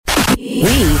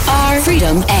We are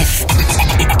Freedom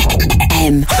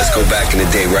FM. Let's go back in the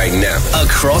day right now.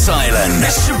 Across Ireland.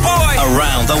 It's your boy.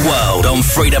 Around the world on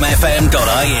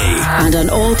freedomfm.ie. And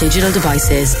on all digital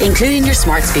devices, including your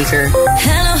smart speaker.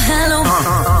 Hello, hello.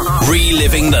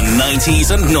 Reliving the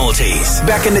 90s and noughties.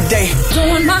 Back in the day.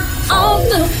 Doing my own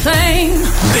little thing.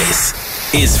 This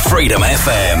is Freedom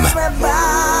FM.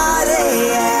 Everybody,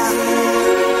 yeah.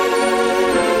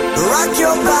 Rock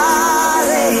your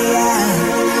body, yeah.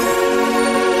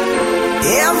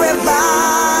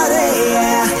 Everybody,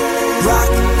 yeah. Rock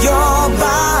your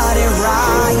body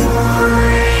right.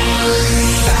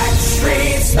 Back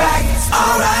streets back,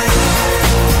 alright.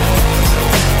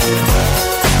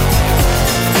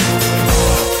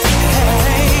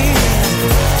 Hey,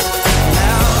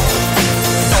 now,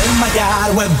 oh my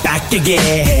God, we're back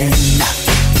again.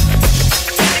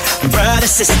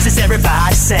 Brothers, sisters,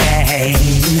 everybody sing.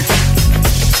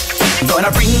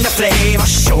 Gonna bring the flame, I'll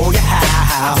show you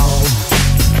how.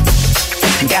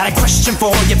 Got a question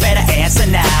for you, better answer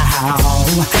now.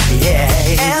 Yeah.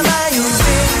 Am I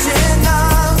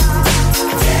original?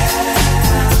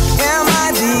 Yeah. Am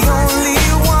I the only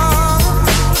one?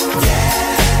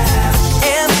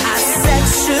 Yeah. Am I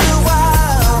sexual?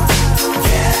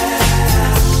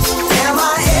 Yeah. Am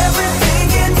I everything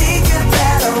you need? You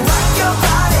better rock your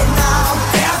body now.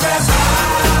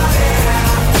 Everybody,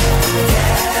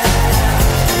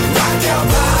 yeah. Rock your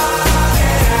body.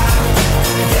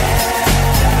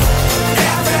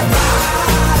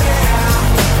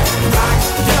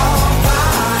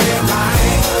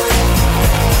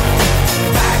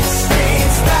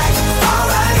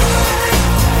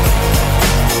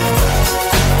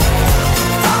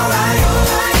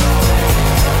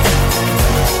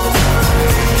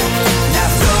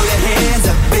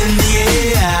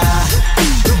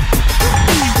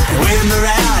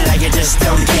 Just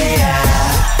don't care.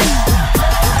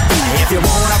 If you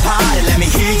wanna party, let me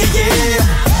hear you, yeah.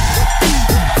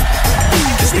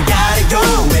 'Cause we got it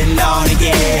going on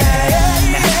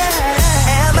again.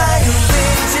 Am I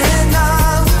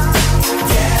original?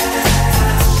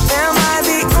 Yeah. Am I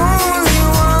the only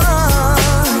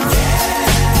one?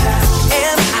 Yeah.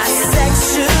 Am I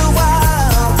sexual?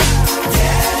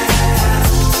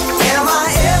 Yeah. Am I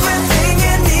everything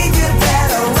you need? You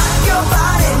better rock your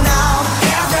body now.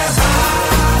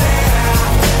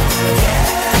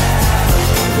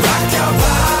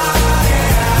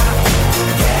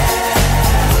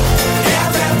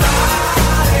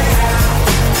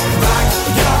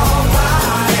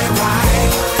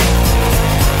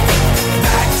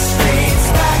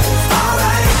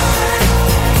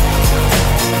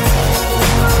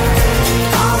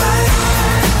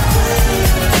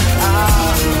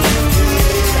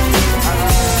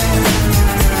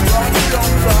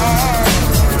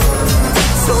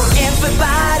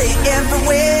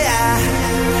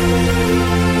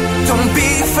 Don't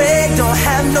be afraid, don't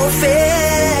have no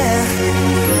fear.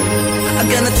 I'm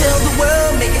gonna tell the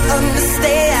world, make it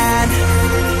understand.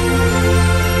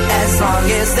 As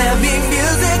long as there be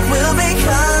music, we'll be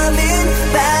coming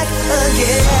back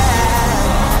again.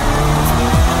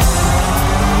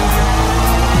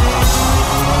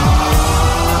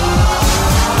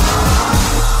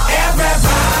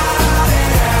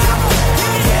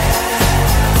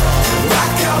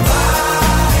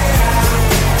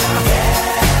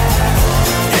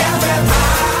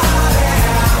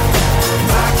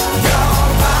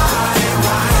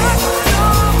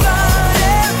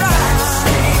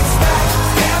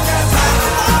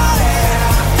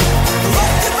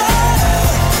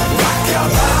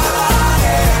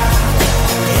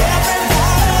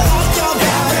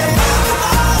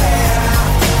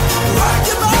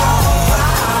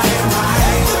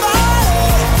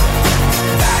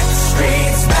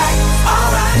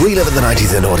 Reliving the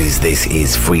 90s and noughties, this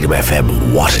is Freedom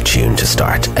FM. What a tune to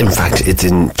start. In fact, it's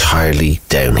entirely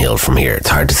downhill from here. It's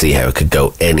hard to see how it could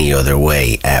go any other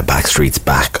way. Backstreet's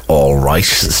back, all right.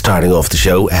 Starting off the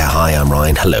show, hi, I'm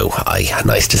Ryan. Hello, hi,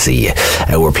 nice to see you.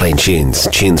 We're playing tunes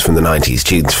from the 90s,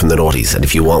 tunes from the noughties. And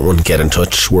if you want one, get in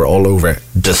touch. We're all over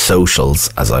the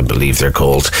socials, as I believe they're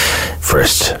called.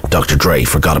 First, Dr. Dre,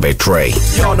 Forgot About Dre.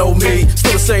 Y'all know me,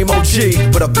 still the same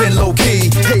OG, but I've been low-key.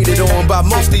 Hated on by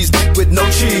most these with no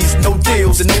cheese, no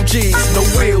deals and no G's, no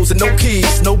wheels and no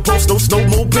keys, no boats, no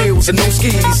snowmobiles and no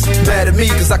skis. Mad at me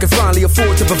cause I can finally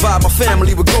afford to provide my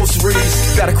family with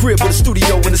groceries. Got a crib with a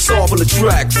studio and it's all full of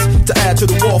tracks to add to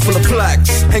the wall full of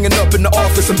plaques, hanging up in the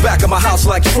office and back of my house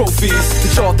like trophies.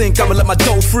 Did y'all think I'ma let my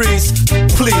dough freeze?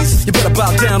 Please, you better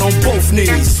bow down on both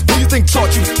knees. Who you think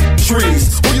taught you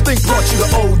trees? Who you think brought you the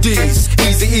ODs,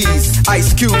 Easy E's,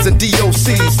 Ice Cubes and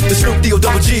DOCs, the Snoop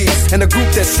D-O-double-G's, and the group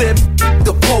that said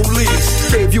the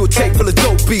police gave you a tape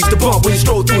beats to bump when you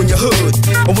stroll through in your hood.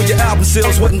 And when your album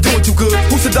sales wasn't doing too good,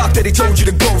 who's the doc that he told you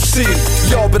to go see?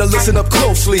 Y'all better listen up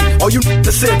closely. All you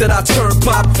that said that I turn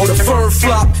pop or the firm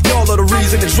flop, y'all are the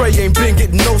reason that Dre ain't been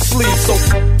getting no sleep. So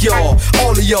y'all,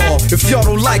 all of y'all, if y'all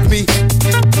don't like me,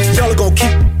 y'all are gonna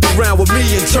keep around with me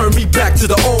and turn me back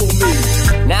to the old me.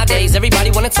 Nowadays,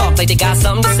 everybody wanna talk like they got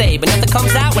something to say, but nothing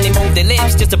comes out when they move their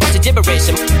lips, just a bunch of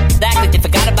gibberish and act like they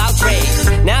forgot about Dre.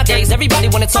 Nowadays, everybody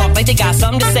wanna talk like they got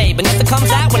something to say, but nothing comes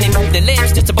out when they move their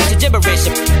lips, just a bunch of gibberish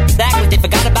and act like they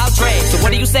forgot about Dre. So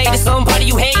what do you say to somebody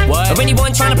you hate? What? Or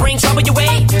anyone trying to bring trouble your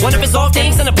way? One of his old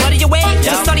things in the blood of your way?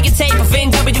 Just study your tape of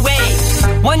NWA.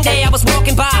 One day I was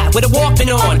walking by with a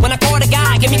Walkman on, when I caught a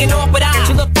guy, give me an awkward eye.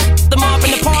 You look them up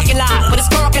in the parking lot with a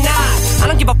spark and eye. I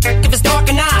don't give a f*** if it's dark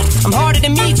or not. I'm harder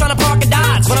than me trying to park a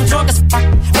Dodge when I'm drunk as f***.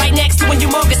 Right next to a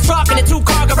humongous truck in a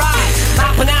 2-car garage.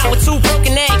 Hopping out with 2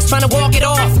 broken legs trying to walk it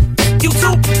off. You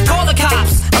two, call the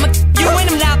cops. I'm a you and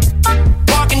them loud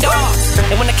barking dogs.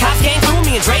 And when the cops came through,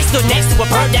 me and Dre stood next to a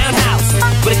burnt down house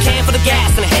with a can full of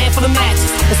gas and a handful of matches,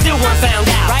 and still weren't found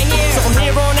out. Right here, so from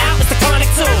here on out, it's the chronic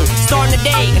tune. Starting the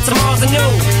day, and tomorrow's a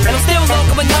new. And I'm still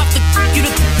local enough to you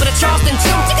to with a Charleston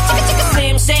tune.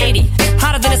 Slim Shady,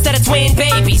 hotter than a set of twin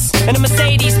babies. And a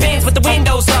Mercedes Benz with the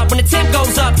windows up when the temp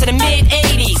goes up to the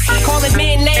mid-80s. Calling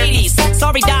men ladies.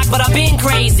 Sorry, Doc, but I've been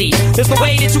crazy. There's no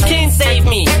way that you can save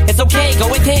me. It's okay, go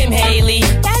with him, Haley.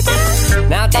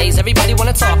 Nowadays, everybody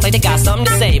wanna talk like they got something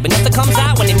to say, but nothing comes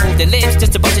out when they move their lips,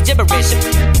 just a bunch of gibberish.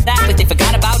 Act like they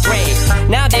forgot about Dre.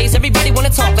 Nowadays, everybody wanna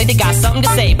talk like they got something to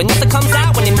say, but nothing comes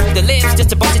out when they move their lips,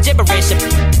 just a bunch of gibberish.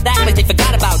 Act like they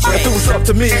forgot about Dre. If it was up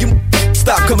to me, you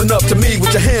stop coming up to me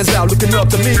with your hands out, looking up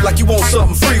to me like you want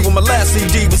something free. When my last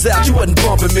CD was out, you wasn't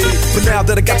bumping me, but now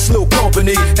that I got this little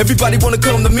company, everybody wanna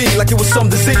come to me like it was some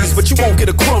disease, but you won't get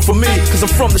a crumb from me, cause I'm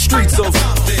from the streets of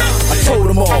I told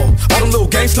them all them little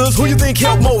gangsters, who you think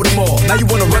helped mold them all? Now you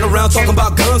wanna run around talking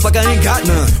about guns like I ain't got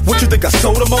none. What you think, I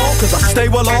sold them all? Cause I stay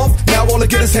well off. Now all I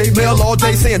get is hate mail all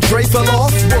day saying Dre fell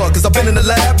off. What? Cause I've been in the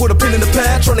lab with a pen in the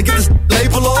pad trying to get this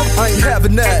label off. I ain't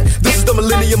having that. This is the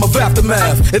millennium of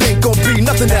aftermath. It ain't gonna be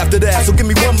nothing after that. So give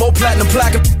me one more platinum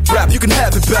plaque and rap, you can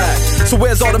have it back. So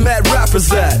where's all the mad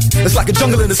rappers at? It's like a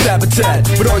jungle in this habitat.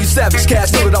 But all you savage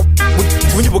cats know that I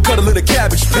when you were cuddling a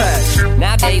cabbage patch.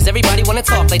 Nowadays, everybody wanna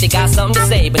talk like they got something to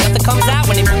say, but nothing comes out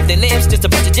when they move their lips, just a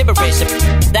bunch of gibberish.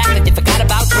 Act like they forgot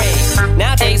about Dre.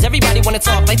 Nowadays, everybody wanna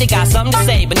talk like they got something to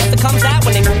say, but nothing comes out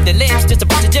when they move their lips, just a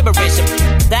bunch of gibberish.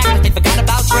 Act like they forgot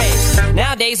about Dre.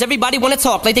 Nowadays, everybody wanna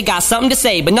talk like they got something to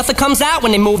say, but nothing comes out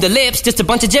when they move their lips, just a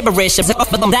bunch of gibberish.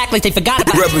 Act like they forgot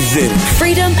about Represent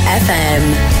Freedom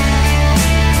FM.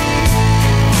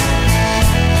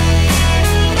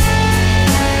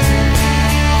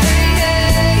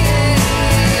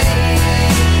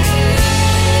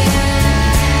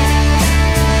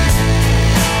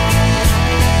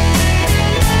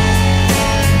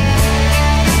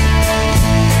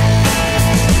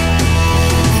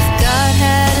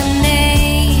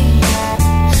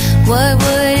 What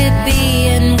would it be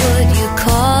and would you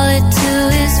call it to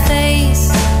his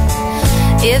face?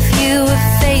 If you were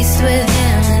faced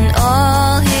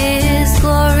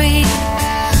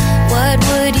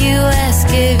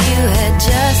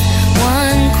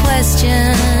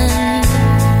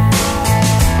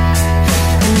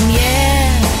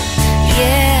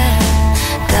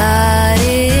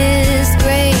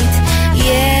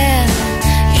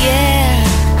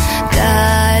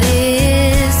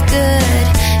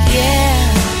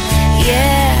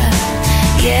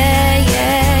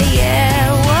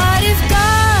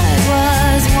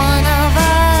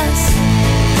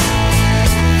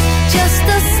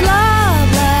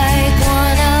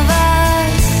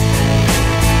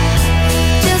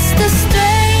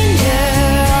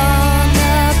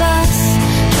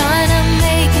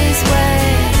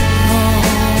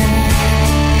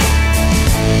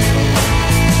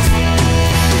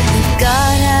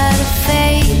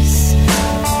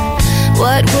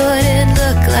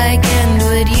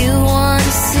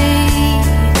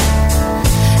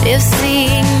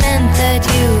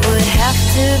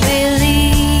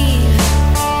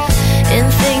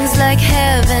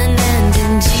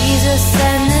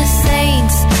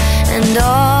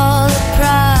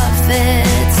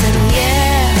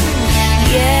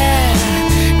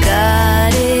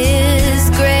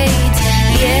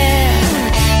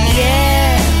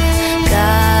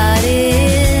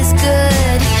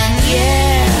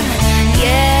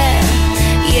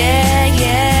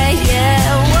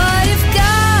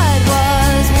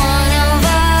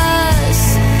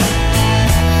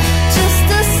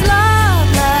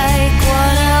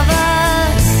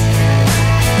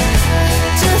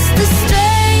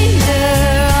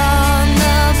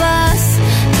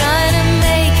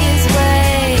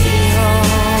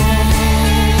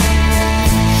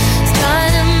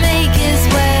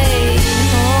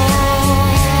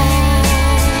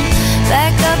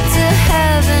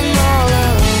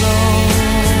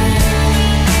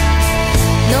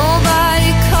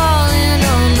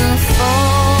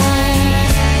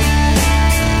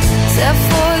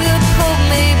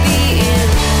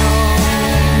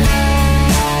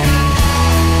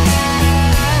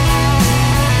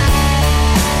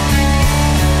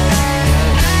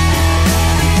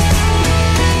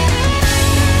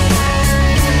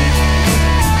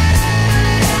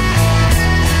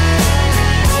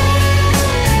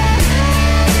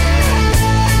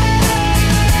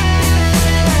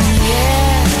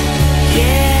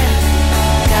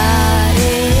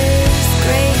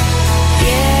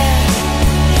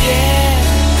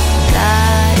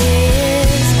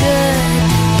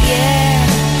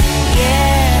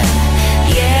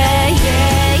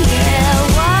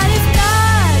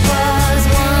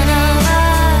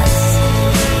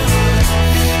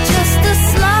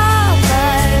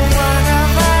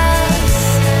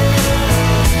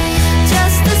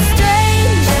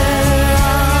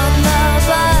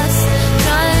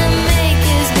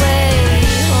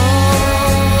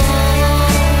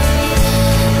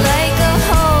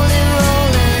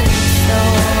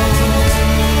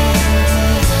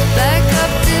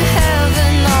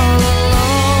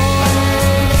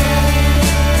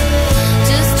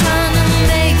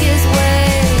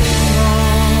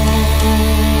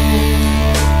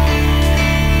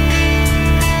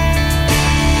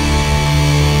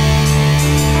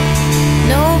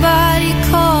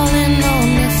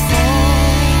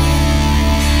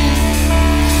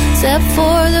except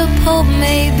for the Pope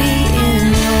maybe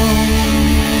in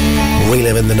Rome. We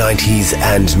live in the 90s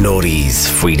and noughties.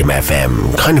 Freedom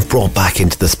FM kind of brought back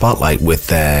into the spotlight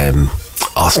with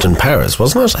Austin Powers,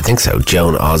 wasn't it? I think so.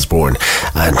 Joan Osborne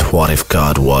and What If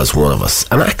God Was One of Us.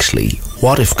 And actually,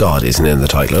 What If God isn't in the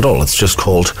title at all. It's just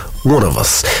called One of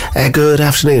Us. Good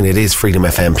afternoon. It is Freedom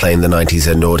FM playing the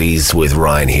 90s and noughties with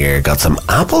Ryan here. Got some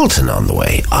Appleton on the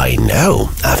way. I know.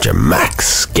 After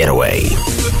Max Getaway.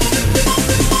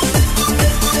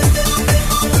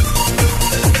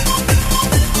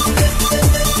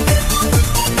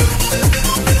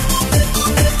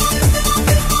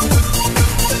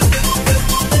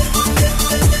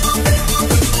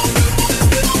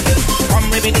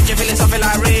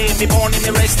 Me born in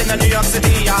the raised in the New York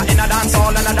City, in a dance hall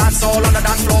and a dance hall on the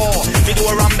dance floor. Me do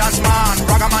a rum dance man,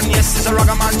 ragaman, yes, it's a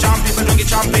ragaman jump. People drink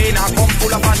champagne, I come full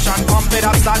of fashion. Pump it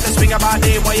up, start to swing a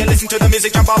body. While you listen to the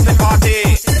music, jump off the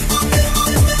party.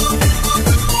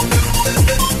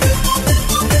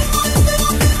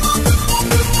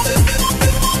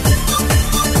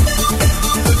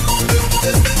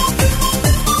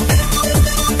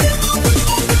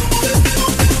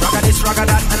 Ragga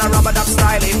that and a rubber duck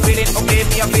styling. Feeling okay,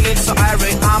 me a feeling so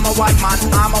irate. I'm a white man,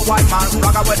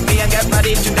 ragga with me and get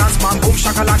ready to dance man. Boom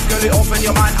shakalak, girl, you open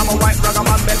your mind. I'm a white ragga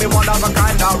man, baby, one of a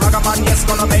kind. Ragga man, yes,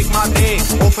 gonna make my day.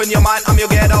 Open your mind, I'm your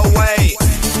getaway.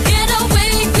 Get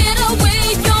away,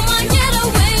 you're my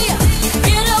getaway.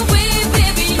 Get away,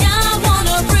 baby, I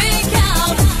wanna break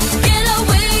out. Get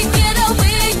away,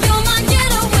 you're my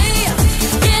getaway.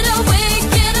 Get away.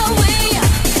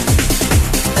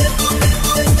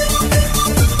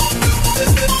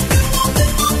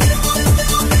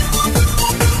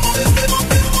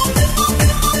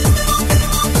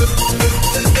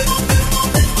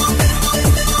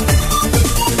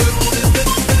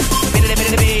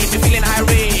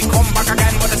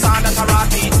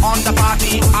 On the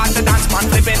party, at the dance man,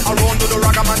 flipping around to the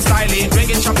ragaman style.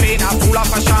 Drinking champagne, full of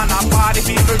fashion. Party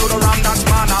people do the rum dance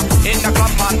man. In the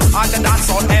club man, at the dance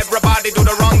hall, everybody do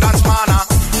the rum dance man.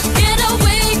 Get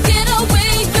away,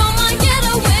 you're my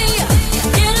getaway.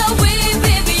 Get away,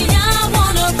 baby, I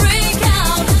wanna break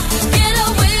out. Get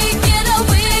away,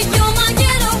 you're my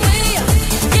getaway.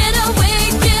 Get away.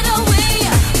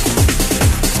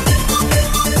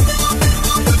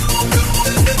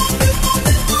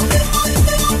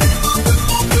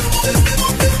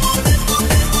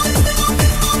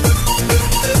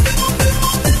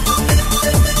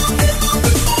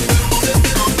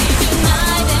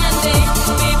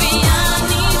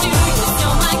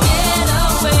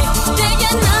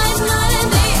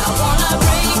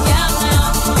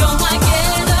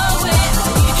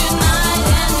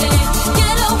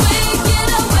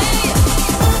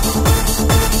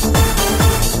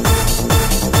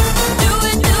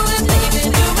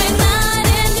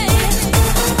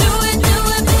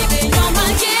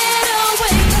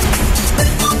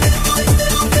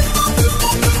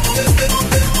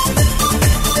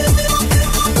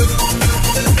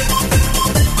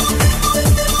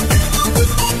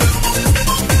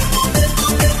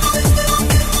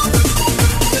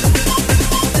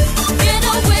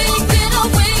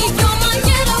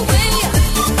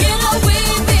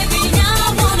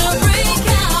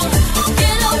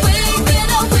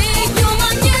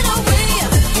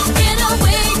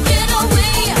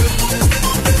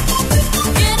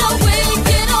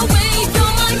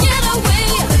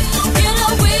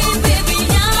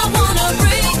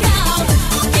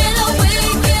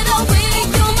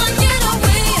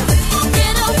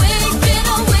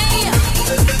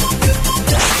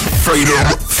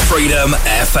 Freedom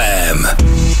FM.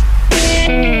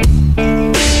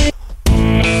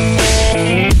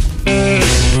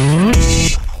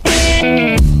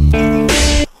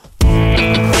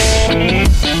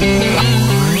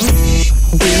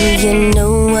 Do you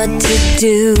know what to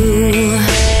do?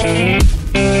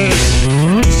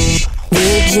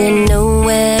 Would you know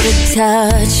where to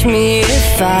touch me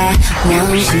if I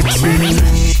want you to?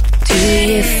 Do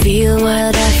you feel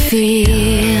what I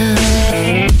feel?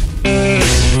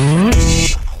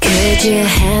 Could you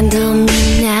handle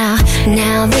me now?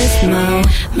 Now this moment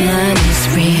is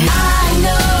real. I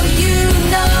know you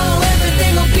know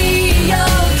everything will be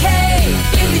okay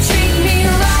if you treat me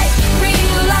right. Green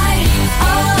light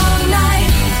all night.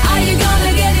 Are you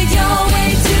gonna get it your way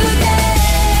today?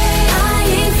 I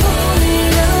ain't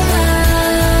fooling around.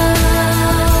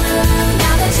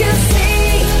 Now that you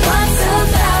see what's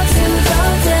about to go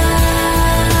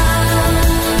down.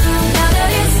 Now that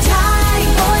it's time,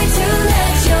 boy, to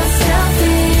let yourself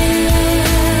in.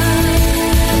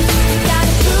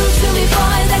 Gotta prove to me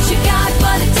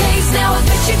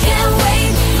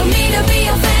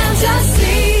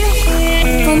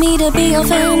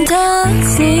your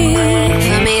fantasy.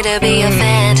 For me to be a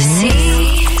fantasy.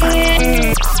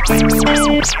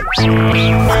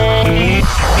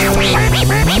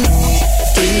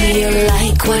 Do you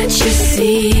like what you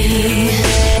see?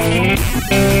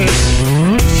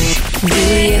 Do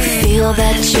you feel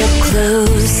that you're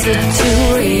closer to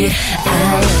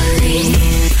reality?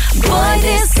 Boy,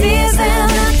 this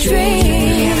isn't a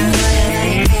dream.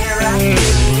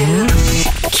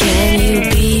 Can you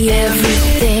be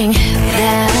everything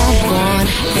that I want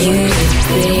you to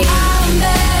be? I'm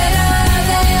better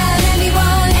than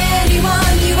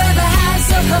anyone you ever had.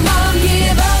 So come on,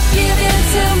 give up, give in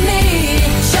to me.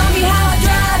 Show me how I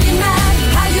drive you mad,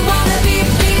 how you wanna be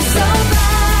so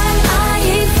bad. I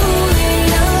ain't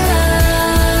fooling around.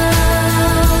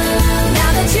 Now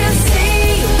that you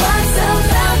see what's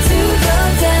about to go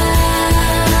down.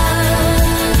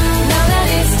 Now that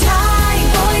it's time,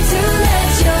 boy, to let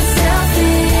yourself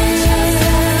in.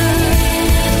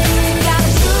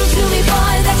 Gotta prove to me,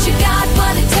 boy, that you got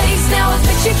what it takes. Now I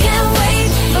bet you can't wait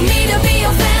for me to be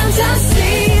your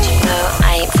fantasy. No,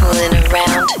 I ain't fooling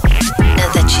around. Now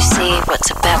that you see what's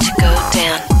about to go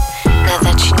down. Now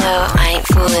that you know I ain't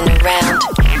fooling around.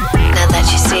 Now that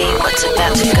you see what's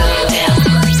about to go down.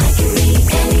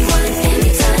 Anyone,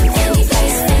 anytime, any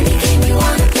place, any game you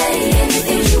wanna play,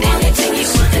 anything you wanna do,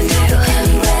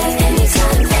 anywhere,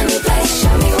 anytime, any place.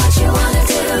 Show me what you wanna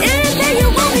do, anything you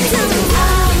want me to.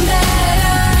 I'm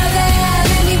better than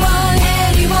anyone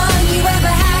you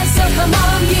ever had. So come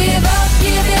on, give up,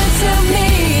 give in to me.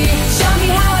 Show me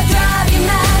how I drive you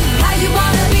mad, how you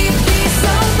wanna be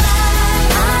so bad.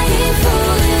 I ain't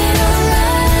fooling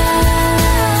around.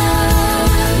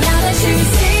 Now that you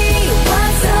see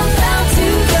what's about to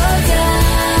go down.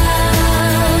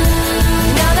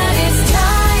 Now that it's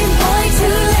time, boy, to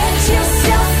let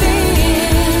yourself in.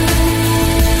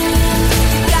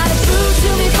 Gotta prove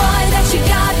to me, boy, that you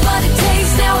got what it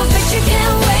takes. Now I bet you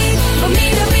can't wait for me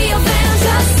to be your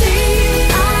fantasy.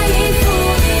 I ain't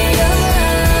fooling around.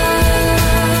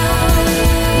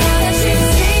 Now that you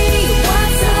see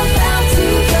what's about to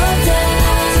go down.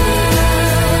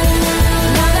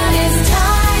 Now that it's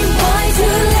time, boy, to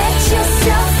let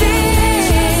yourself in.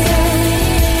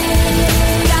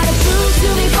 Gotta prove to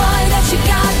me, boy, that you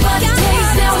got what it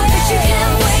takes. Now I bet you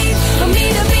can't wait for me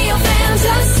to be your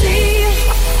fantasy.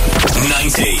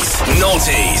 90s,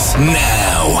 noughties,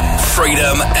 now.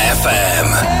 Freedom FM.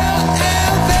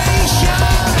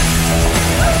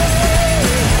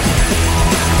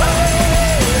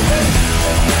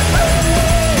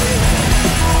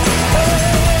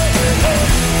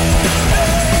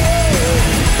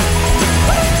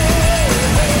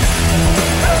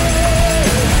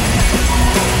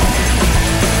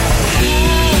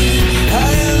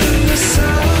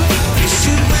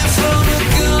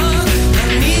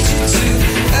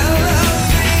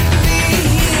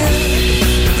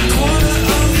 Corner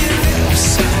of your lips,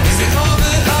 the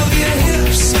orbit of your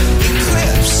hips.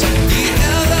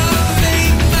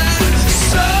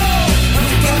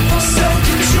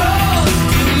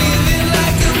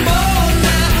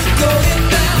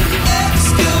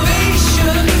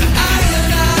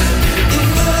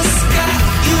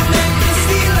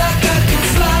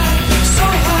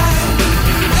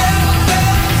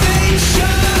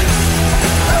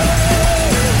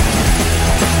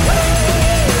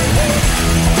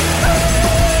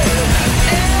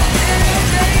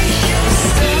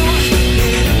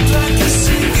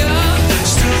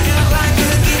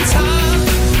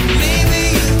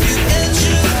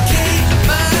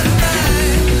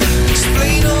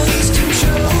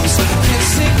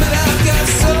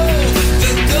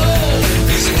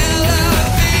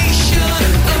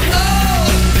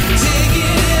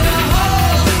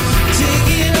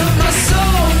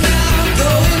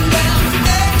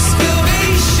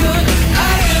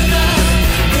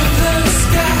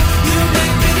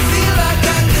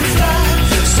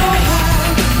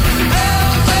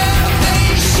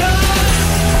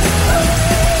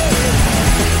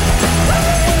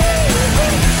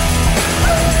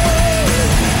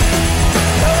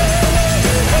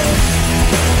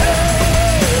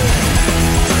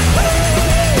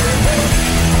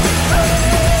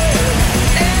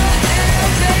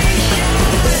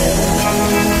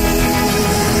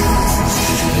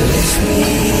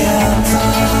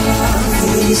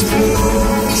 these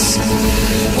blues.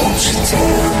 Won't you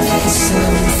tell me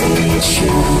something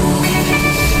true?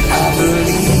 I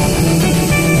believe in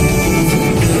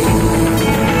you.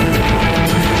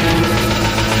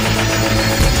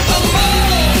 I'm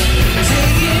all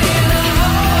taking in a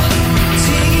heart,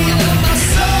 taking up my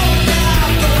soul now,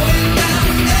 going down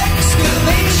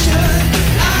excavation.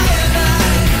 I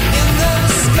in the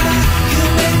sky, you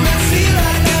make me feel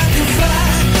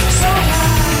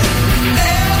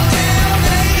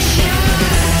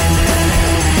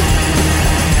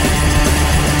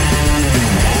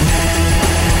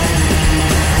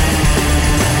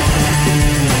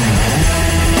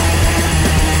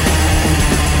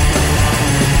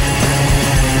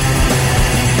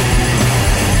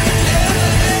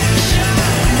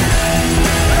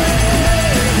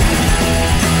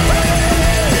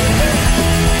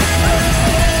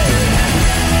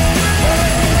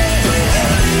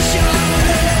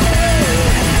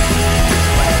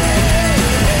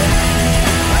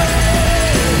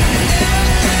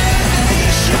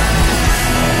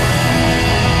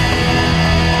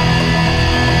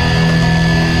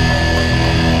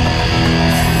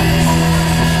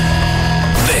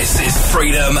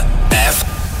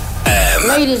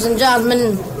Ladies and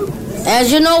gentlemen,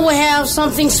 as you know, we have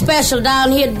something special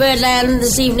down here at Birdland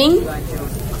this evening.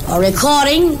 A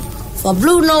recording for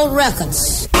Blue Note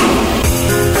Records.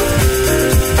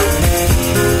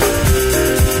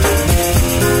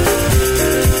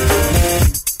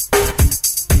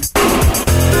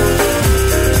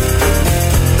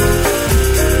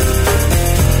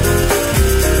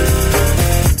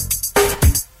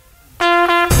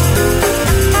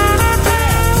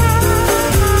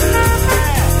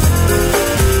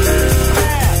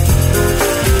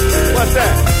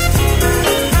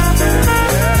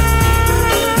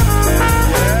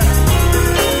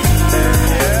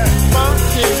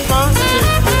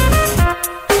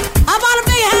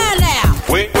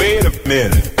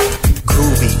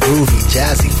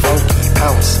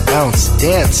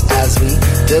 Dance as we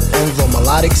dip in the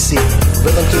melodic sea.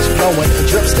 Rhythm keeps flowing and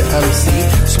drips to MC.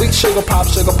 Sweet sugar pop,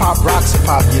 rocks and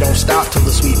pop. You don't stop till the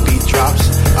sweet beat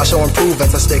drops. I shall improve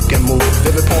as I stick and move.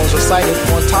 Vivid poems recited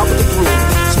on top of the groove.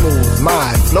 Smooth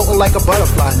mind, floating like a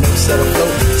butterfly. No set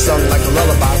afloat, sung like a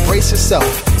lullaby. Brace yourself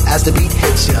as the beat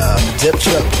hits ya. Dip,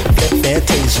 trip, flip,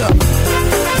 fantasia.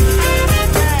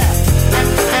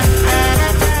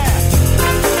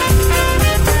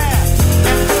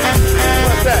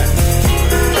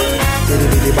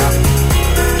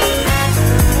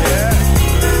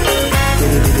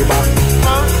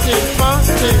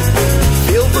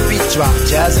 Feel the beat drop,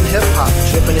 jazz and hip hop,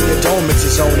 dripping in your dome, it's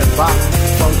your zone and bop.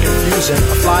 Funk confusion,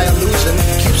 a fly illusion,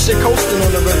 keeps you coasting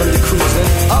on the rhythm you're cruising.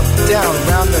 Up, down,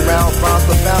 round and round, rhymes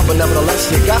profound, but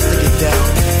nevertheless you got to get down.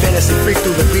 Fantasy freak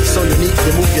through the beat so unique,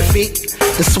 you move your feet.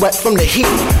 The sweat from the heat.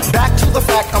 Back to the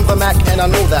fact, I'm the Mac, and I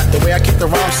know that. The way I kick the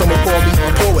rhyme, someone call me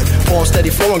a poet. Form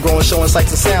steady flowing, growing, showing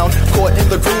sights and sound. Caught in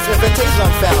the groove, invitation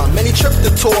unfound. Many tripped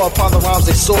the tour upon the rhymes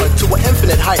they soared to an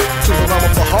infinite height, to the realm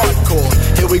of the hardcore.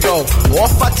 Here we go,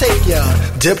 off I take ya.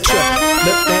 Dip, trip,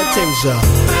 lip, fantasia.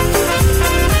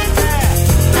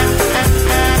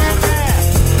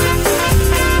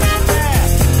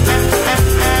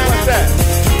 What's that?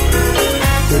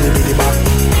 Bitty bop.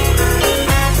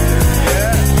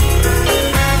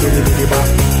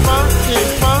 Funky,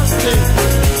 funky.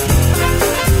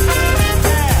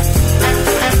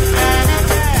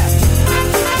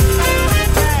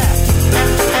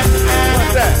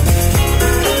 What's that?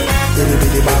 Bitty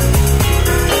bitty bop.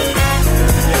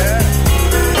 Yeah.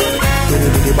 Bitty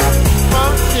bitty bop.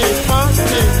 Funky,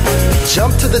 funky.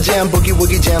 Jump to the jam, boogie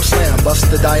woogie jam slam. Bust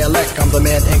the dialect, I'm the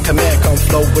man in command. Come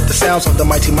flow with the sounds of the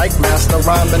mighty mic master.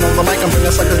 Rhyming on the mic, I'm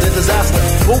bringing suckers to disaster.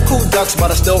 Buku ducks,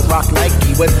 but I still rock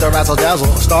Nike. With the razzle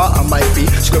dazzle, star I might be.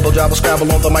 Scribble, jabble,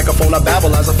 scrabble on the microphone, I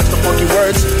babble as I fix the funky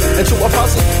words into a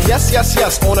puzzle. Yes, yes,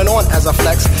 yes, on and on as I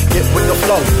flex. Get with the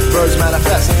flow, birds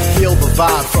manifest. Feel the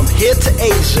vibe from here to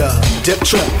Asia. Dip,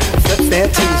 trip, flip,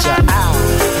 fantasia. Ow,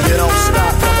 you don't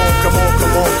stop. Come on, come on,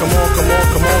 come on, come on, come on,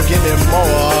 come on. Give me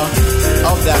more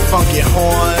of that funky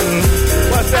horn.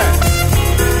 What's that?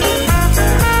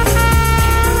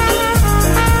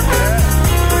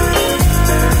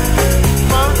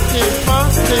 Funky,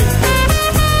 funky.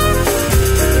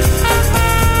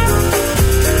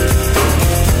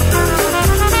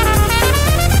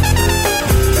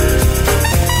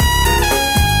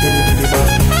 Bitty bitty bop.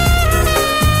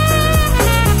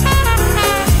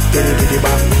 Bitty bitty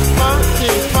bop. Funky,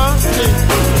 funky.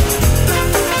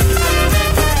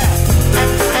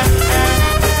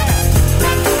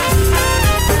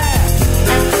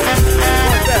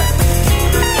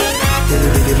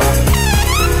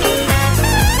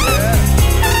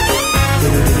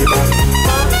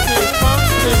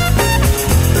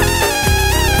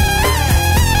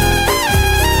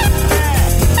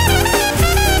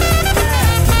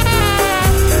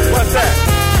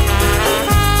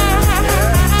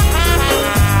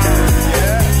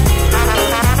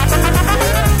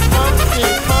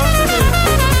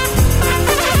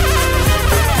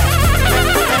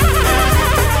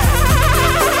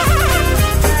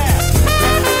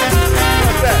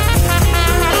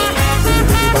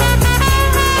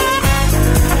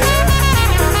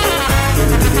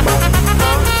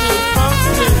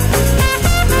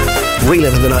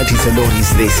 Reliving the 90s and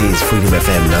noughties, this is Freedom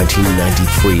FM.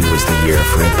 1993 was the year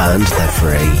for a band that for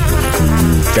a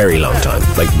very long time,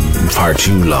 like far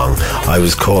too long, I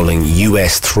was calling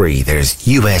US3. There's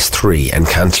US3 and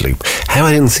Cantaloupe. How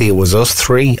I didn't see it was Us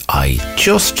 3, I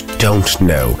just don't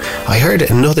know. I heard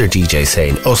another DJ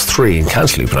saying Us 3 and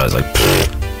Cantaloupe, and I was like,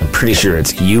 I'm pretty sure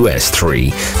it's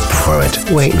US3. Before I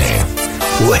went, wait now.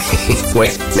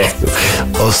 Wait now.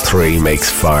 Us 3 makes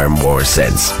far more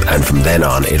sense. And from then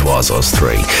on, it was Us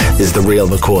 3. This is the real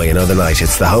McCoy, another night.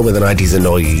 It's the home of the 90s and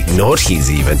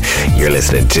noughties even. You're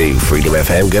listening to Freedom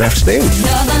FM. Good afternoon.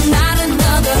 Another night,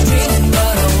 another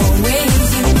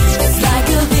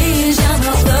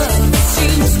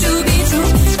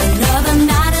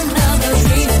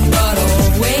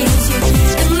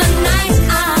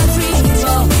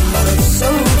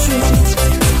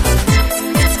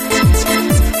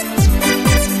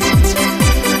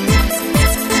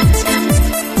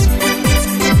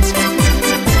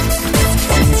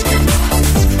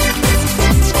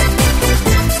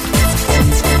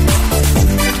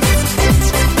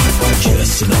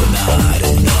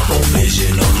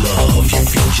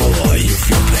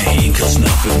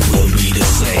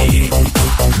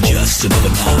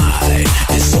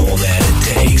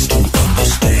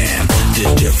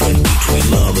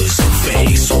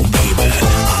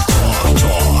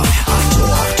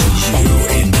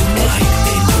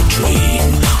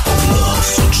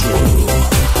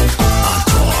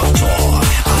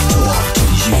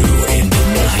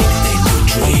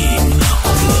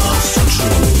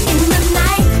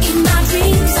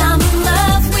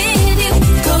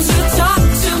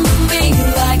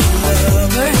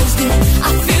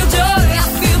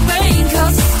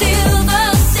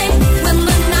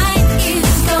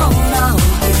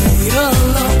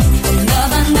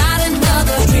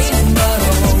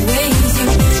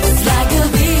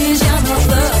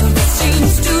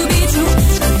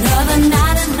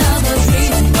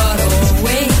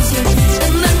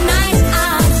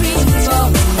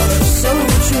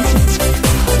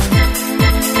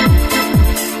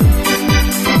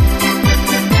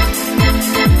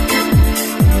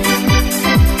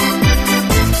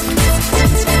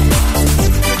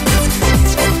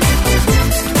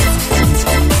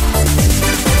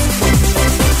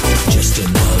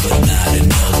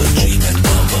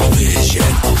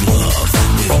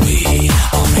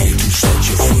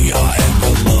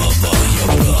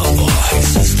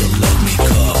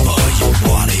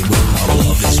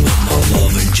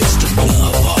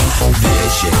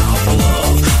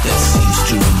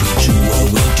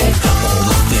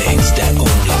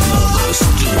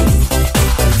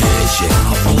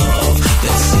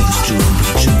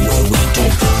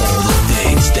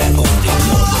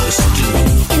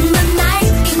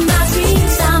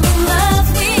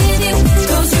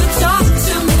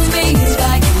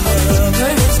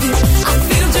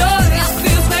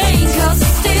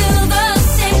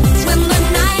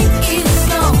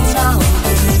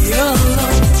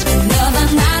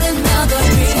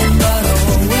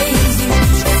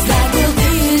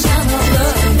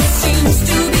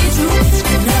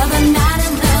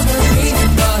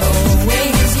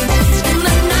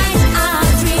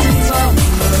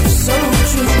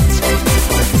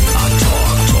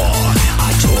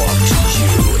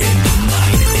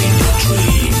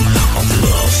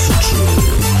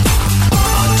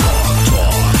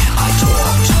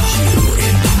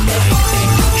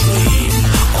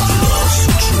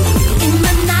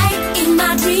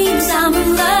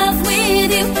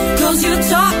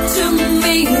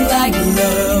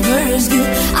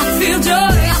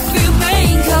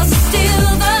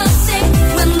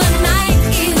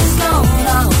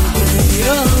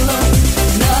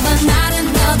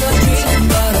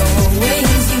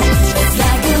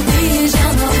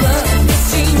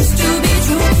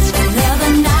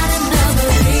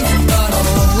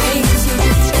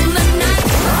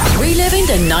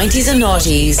 90s and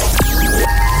noughties.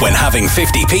 When having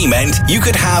 50p meant you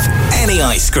could have any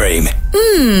ice cream.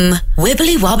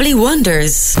 Wibbly wobbly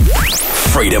wonders.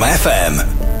 Freedom FM.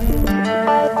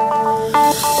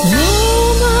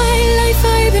 All my life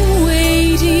I've been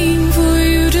waiting for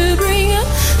you to bring a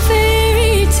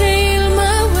fairy tale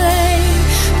my way.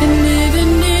 Been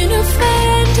living in a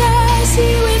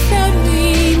fantasy without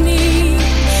meaning.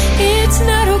 It's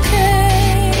not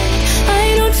okay.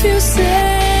 I don't feel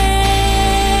safe.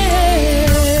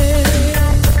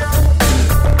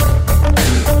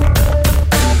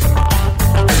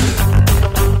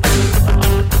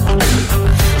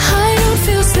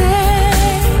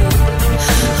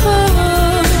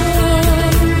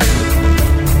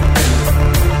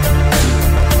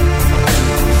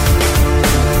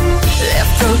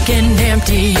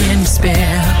 Empty in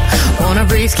despair, wanna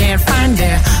breathe, can't find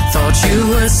air. Thought you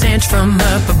were sent from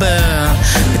up above,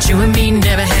 but you and me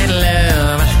never had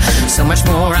love. So much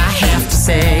more I have to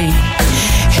say.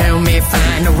 Help me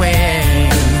find a way.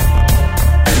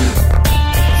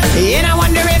 And I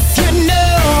wonder if you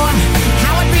know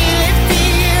how it really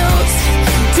feels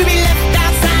to be left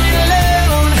outside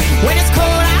alone when it's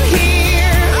cold out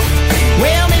here.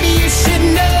 Well, maybe you should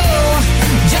know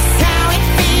just how it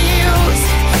feels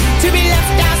to be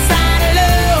left outside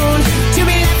alone, to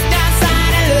be left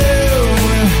outside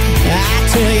alone. I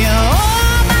tell you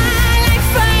all my life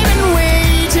I've been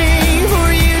waiting for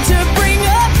you to bring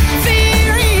up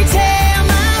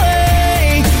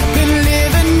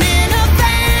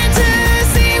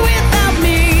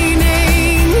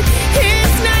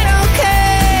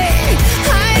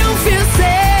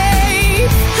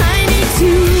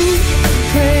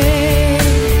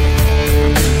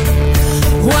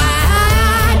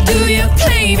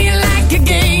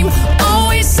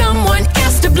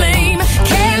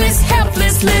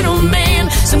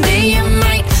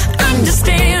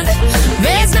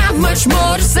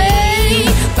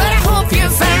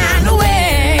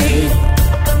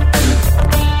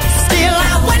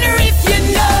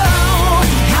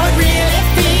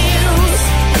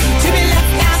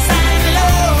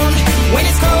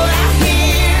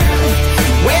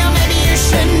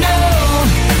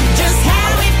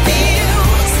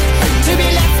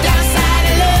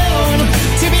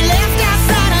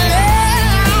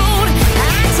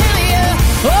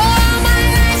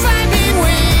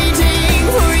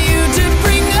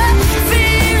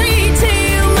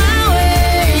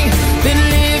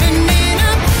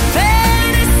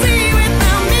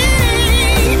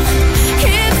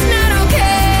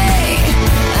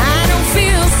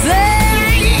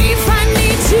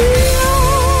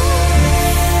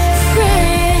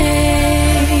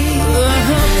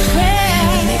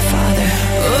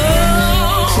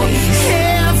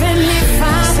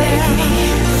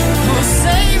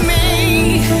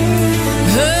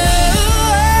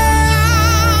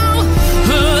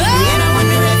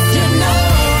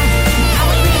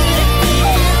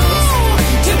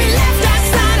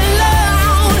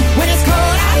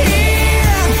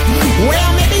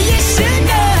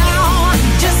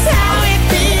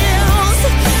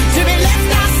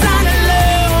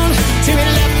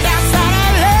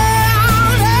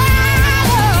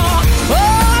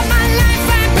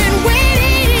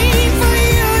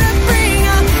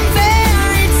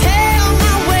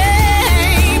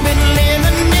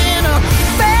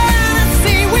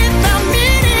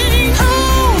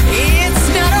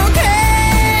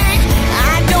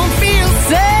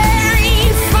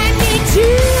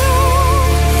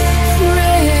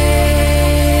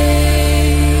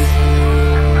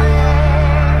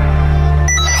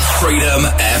Freedom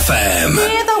FM.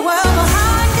 Leave the world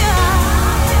behind you.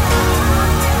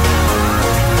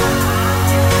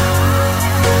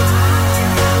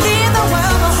 Leave the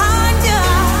world behind you.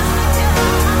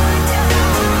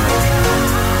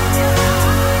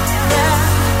 Yeah.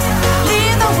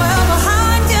 Leave the world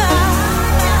behind you.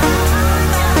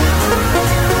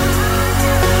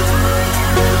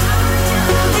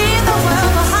 Leave the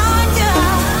world behind you.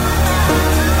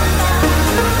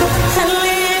 And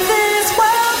leave this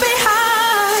world behind.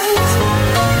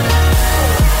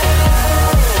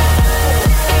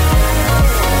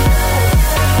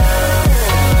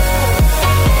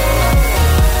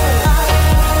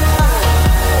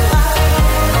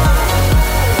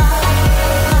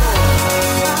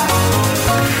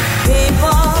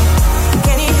 People,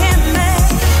 can you hear me?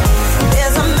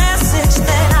 There's a message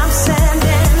that I'm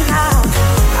sending out.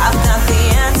 I've got the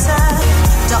answer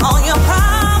to all your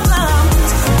problems,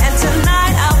 and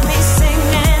tonight I'll be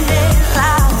singing it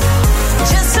loud.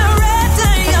 Just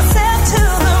surrender yourself to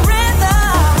the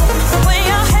rhythm. When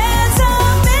your head's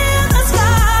up in the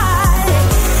sky,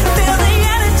 feel the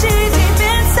energy deep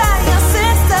inside your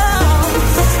system,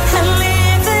 and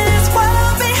leave this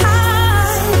world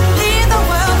behind. Leave the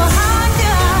world behind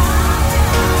you.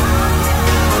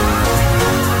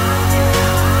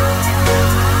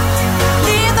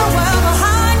 Leave the world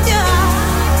behind you.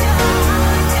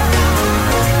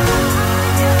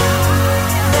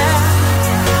 Yeah.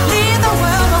 Leave the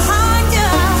world behind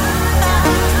you.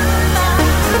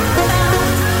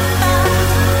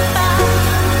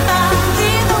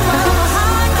 Leave the world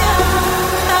behind you.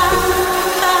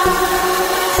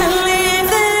 And leave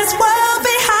this world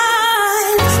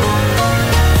behind.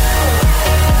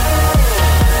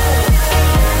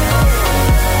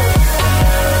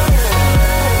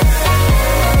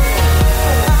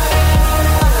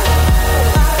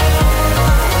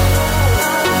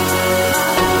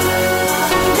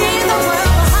 Leave the world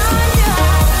behind you.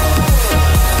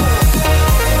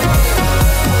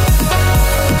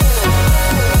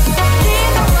 Leave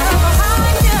the world behind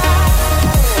you. Leave the world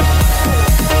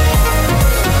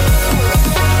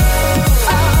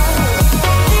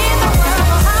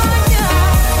behind you.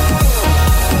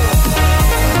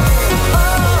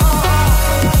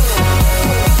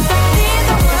 Leave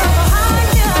the world behind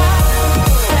you.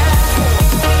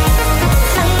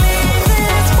 And leave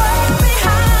this world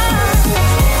behind.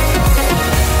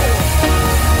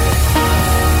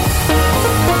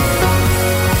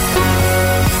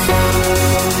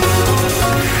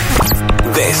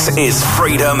 This is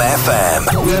Freedom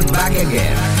FM. We're back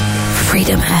again.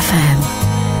 Freedom FM.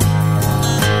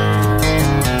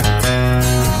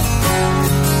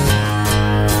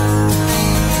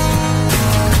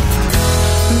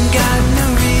 Got no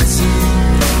reason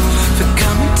for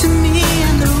coming to me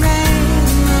in the rain,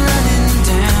 running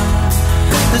down.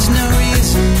 There's no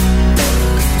reason.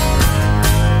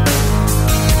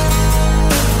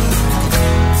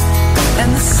 And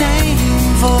the same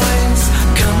voice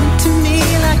coming to me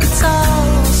like it's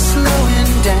all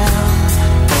slowing down.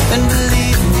 And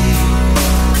believe me,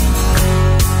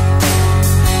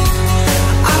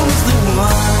 I was the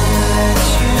one that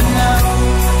you know.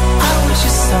 I wish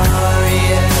you sorry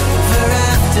ever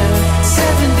after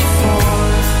 74,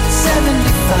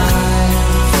 75.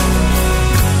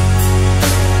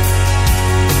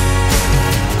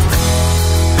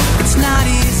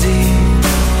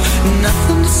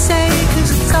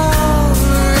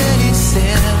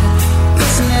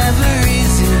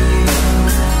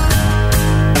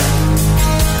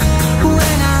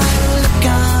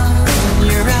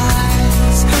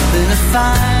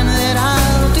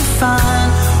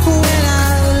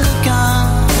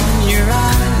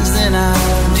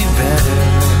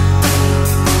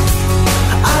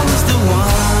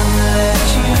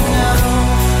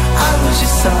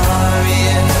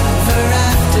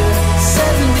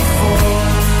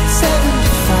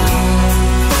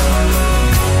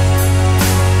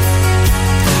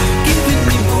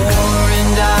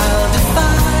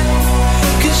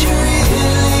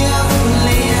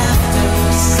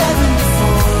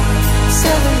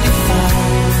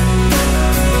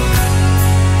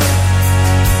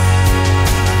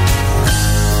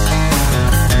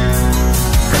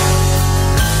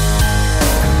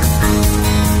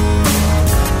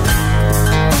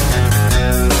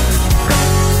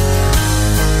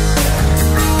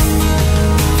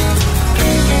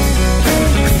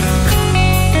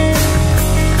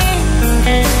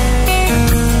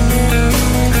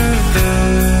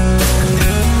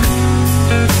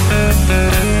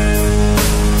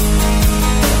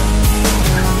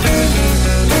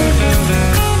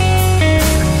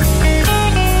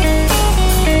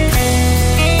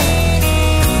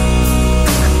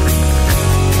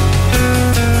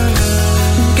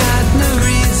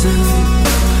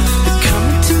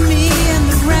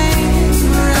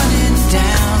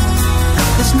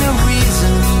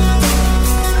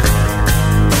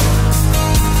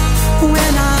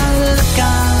 When I look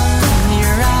on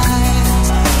your eyes,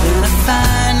 then I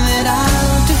find that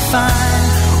I'll define.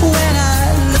 When I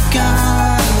look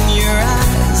on your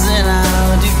eyes, then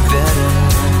I'll do better.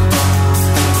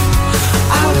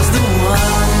 I was the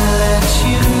one who let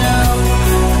you know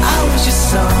I was just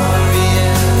sorry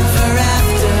ever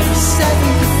after.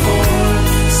 74,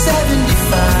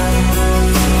 75.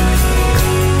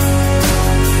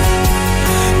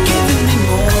 Giving me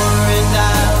more and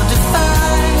I'll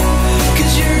define,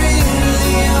 'cause you're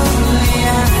really only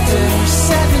after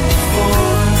 74,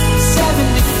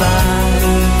 75.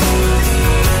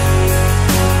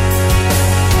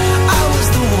 I was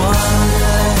the one to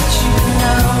let you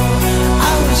know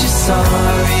I was just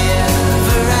sorry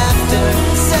ever after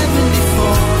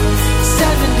 74,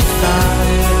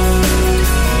 75.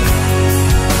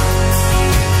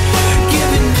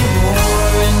 Giving me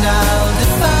more and I'll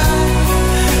define,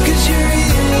 'cause you're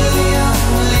really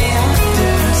only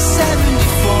after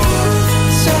 74,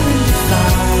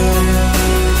 75.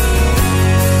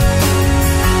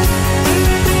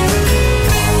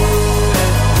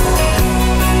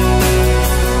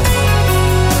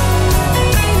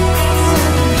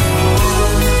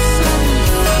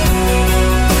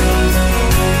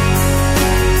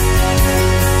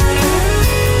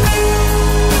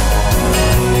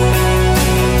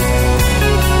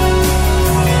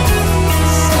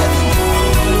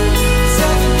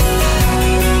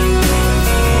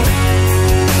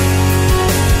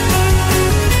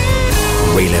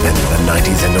 Reliving the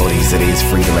 90s and noughties, it is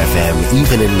Freedom FM.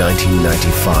 Even in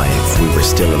 1995, we were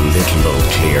still a little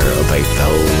unclear about the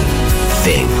whole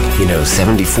thing. You know,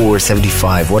 74,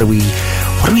 75, what are we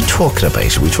talking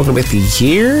about? Are we talking about the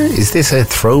year? Is this a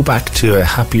throwback to a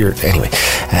happier... Anyway,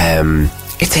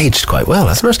 it's aged quite well,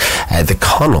 hasn't it? The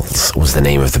Connells was the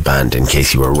name of the band, in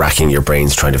case you were racking your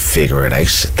brains trying to figure it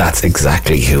out. That's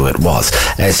exactly who it was.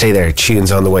 Stay there,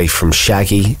 tunes on the way from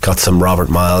Shaggy, got some Robert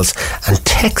Miles, and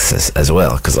Texas as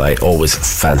well, because I always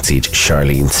fancied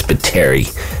Charlene Spiteri.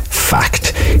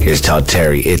 Fact. Here's Todd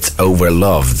Terry, it's Over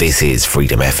Love. This is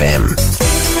Freedom FM.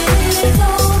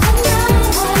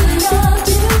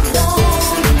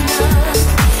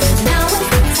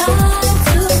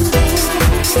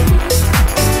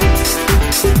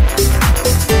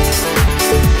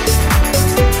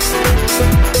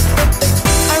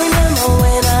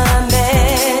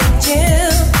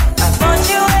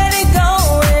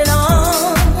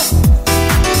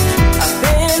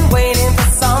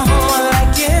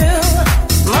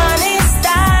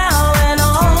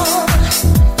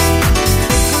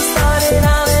 Started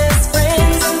out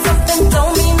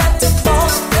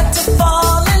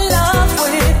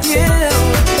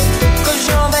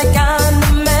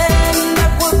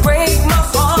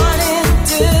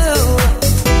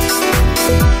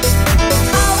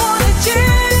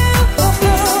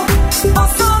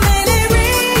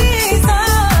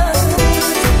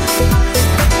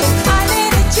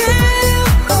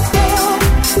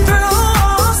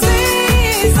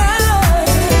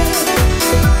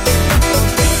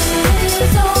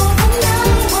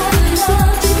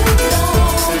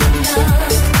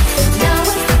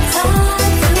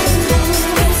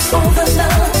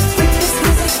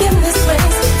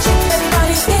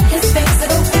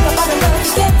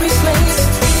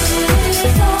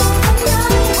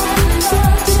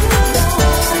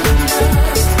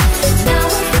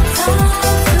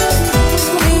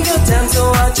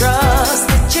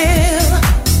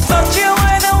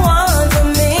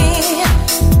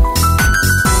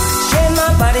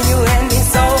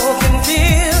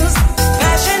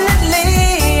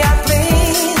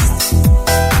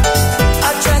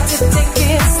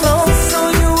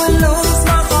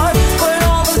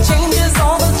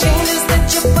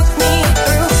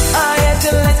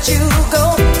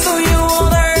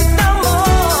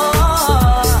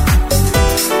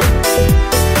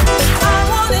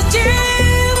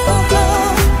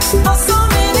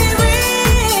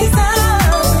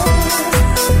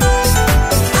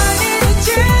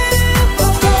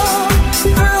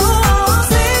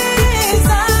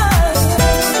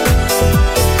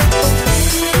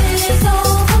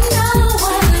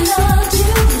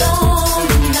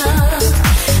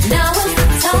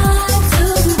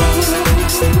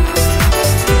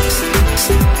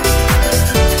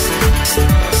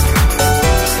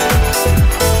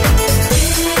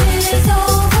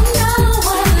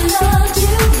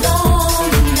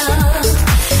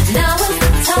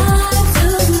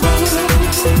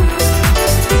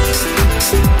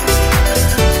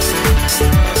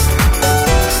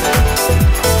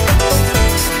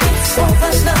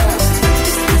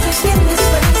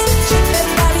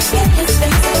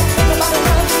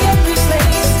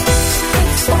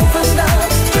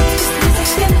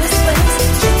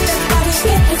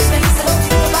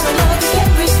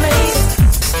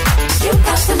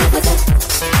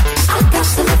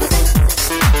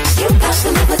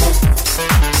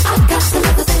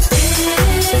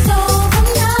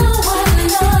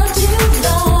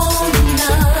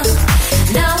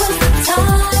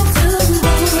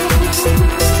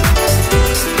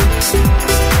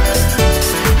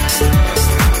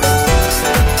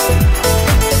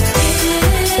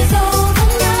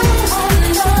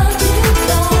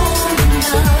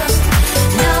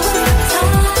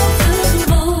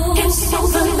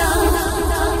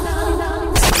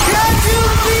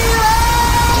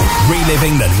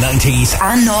noughties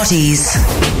and naughties.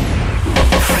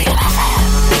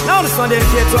 Now this one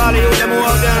dedicated to all of you them who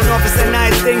out there and know to say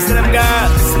nice things to them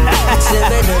girls.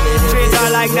 Treat her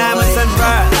like diamonds and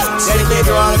pearls. Dedicated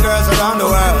to all the girls around the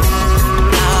world.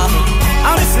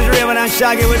 Now this is Raymond and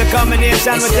Shaggy with a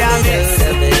combination with their mix.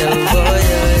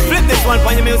 Flip this one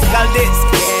on your musical disc.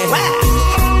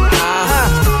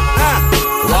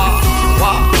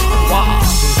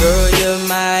 Girl, you're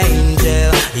my angel,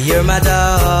 you're my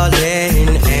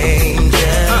darling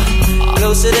angel.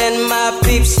 Closer than my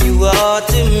peeps, you are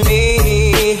to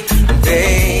me,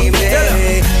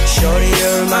 baby. Shorty,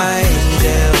 you're my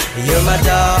angel, you're my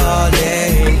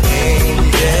darling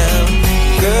angel.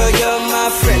 Girl, you're my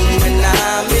friend when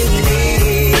I'm in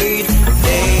need,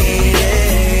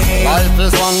 lady. Life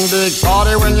is one big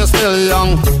party when you're still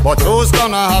young, but who's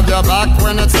gonna have your back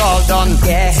when it's all done?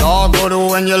 Yeah. It's all good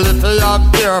when you live for your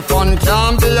pure fun.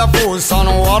 Can't be a fool, son.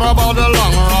 What about the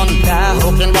long run? Yeah.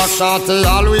 Looking back, shorty,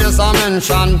 always a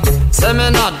mention. Say me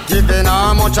not giving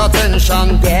her much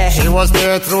attention. Yeah. She was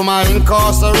there through my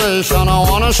incarceration. I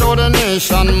wanna show the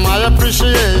nation my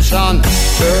appreciation.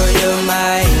 Girl, you're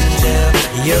my angel,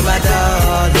 you're my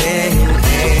darling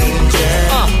angel.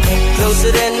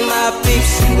 Closer than my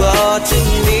peeps, you are to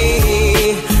me,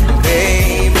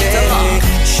 baby.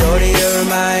 Shorty, you're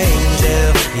my angel,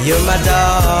 you're my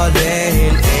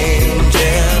darling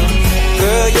angel.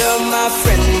 Girl, you're my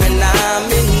friend when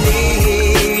I'm in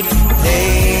need,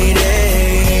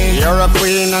 lady. You're a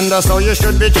queen and that's how you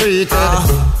should be treated.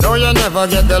 Though you never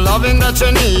get the loving that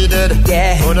you needed.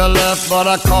 Yeah. To the left but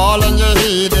I call and you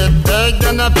heeded. Begged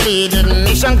and I pleaded,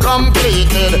 mission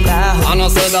completed. And I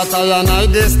said that I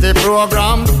this the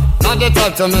program. Not the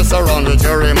type to mess around with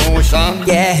your emotion.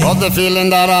 Yeah. But the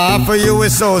feeling that I have for you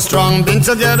is so strong. Been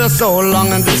together so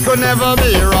long and this could never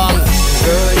be wrong.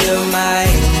 Girl, you're my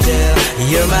angel,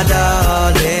 you're my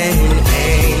darling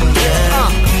angel.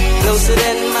 Closer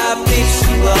than my peeps,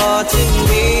 you are to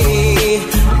me,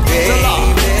 baby.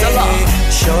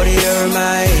 Shorty, you're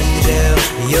my angel,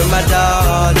 you're my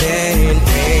darling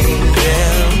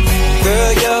angel.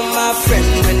 Girl, you're my friend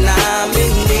when I'm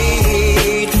in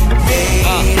need,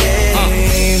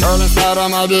 lady. Girl, inside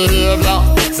of my behavior,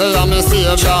 say I'm a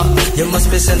savior. You must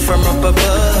be sent from up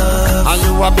above, and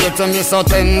you appear to me so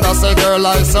tender. Say girl,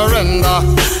 I surrender.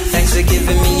 Thanks for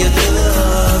giving me your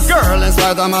love. Girl, in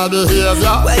spite of my behavior,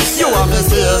 you are my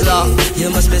savior. You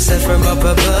must be sent from up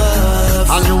above,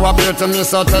 and you appear to me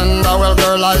so tender. Well,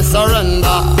 girl, I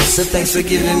surrender. So thanks for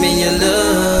giving me your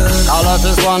love. All life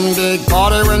is one big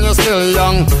party when you're still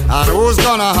young. And who's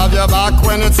gonna have your back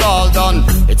when it's all done?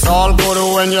 It's all good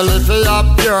when you live for your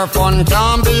pure fun.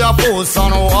 Can't be a fool,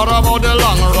 son. What about the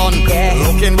long run? Yeah.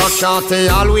 Looking back, shorty,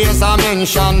 always a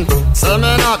mention. Say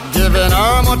me not giving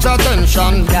her much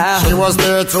attention. Yeah. She was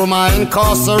there through my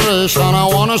incarceration. I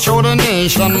wanna show the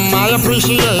nation my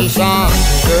appreciation.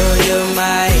 Girl, you're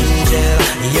my angel,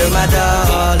 you're my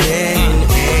darling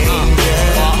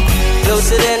angel.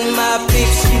 Closer than my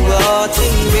peeps, you are to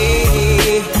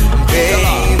me,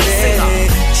 baby.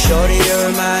 Shorty,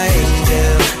 you're my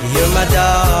angel, you're my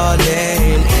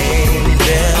darling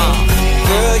angel.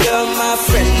 Girl, you're my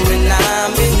friend when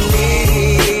I'm in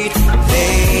need,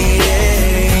 lady.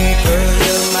 Girl,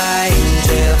 you're my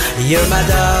angel, you're my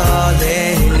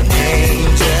darling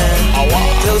angel.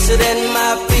 Closer than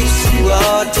my peeps, you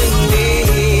are to me,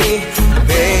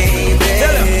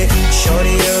 baby.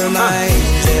 Shorty, you're my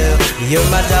angel, you're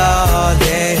my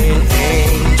darling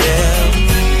angel.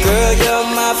 Girl, you're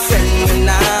my friend when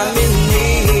I'm in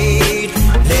need,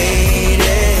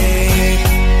 lady.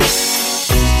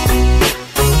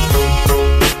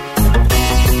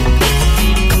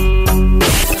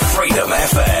 Freedom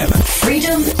FM.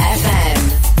 Freedom FM.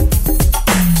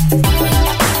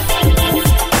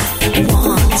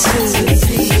 1, 2, 3.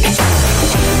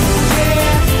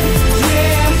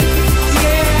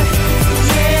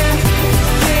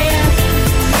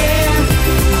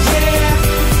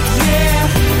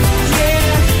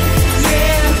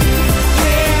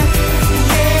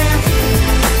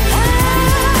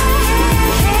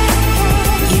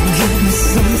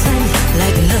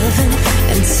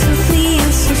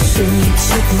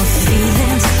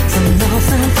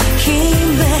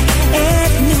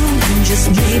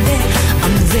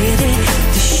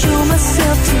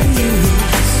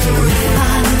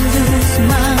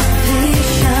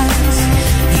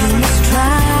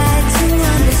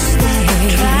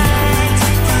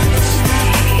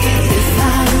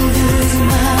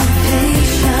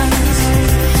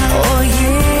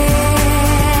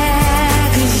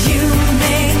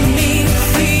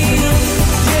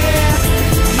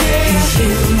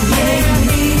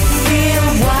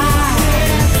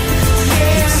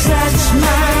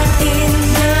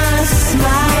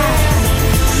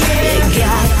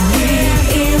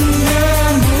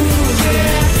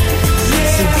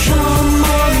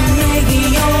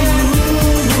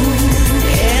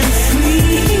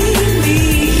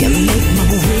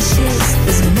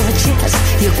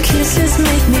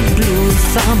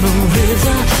 on the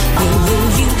river, or will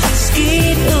you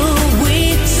skate away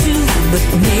too? But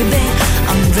maybe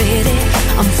I'm ready,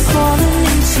 I'm falling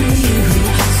into you.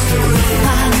 So if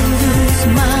I lose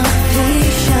my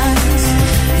patience,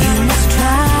 you must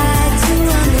try to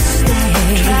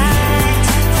understand.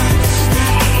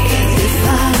 If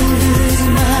I lose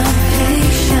my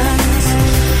patience,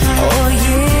 oh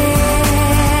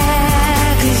yeah,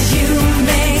 'cause you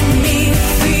make me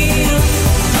feel,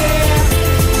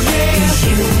 'cause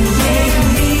you make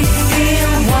me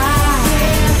feel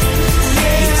wild.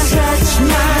 You touch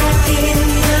my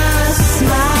inner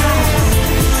smile.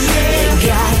 You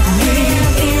got me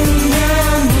in the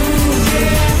mood.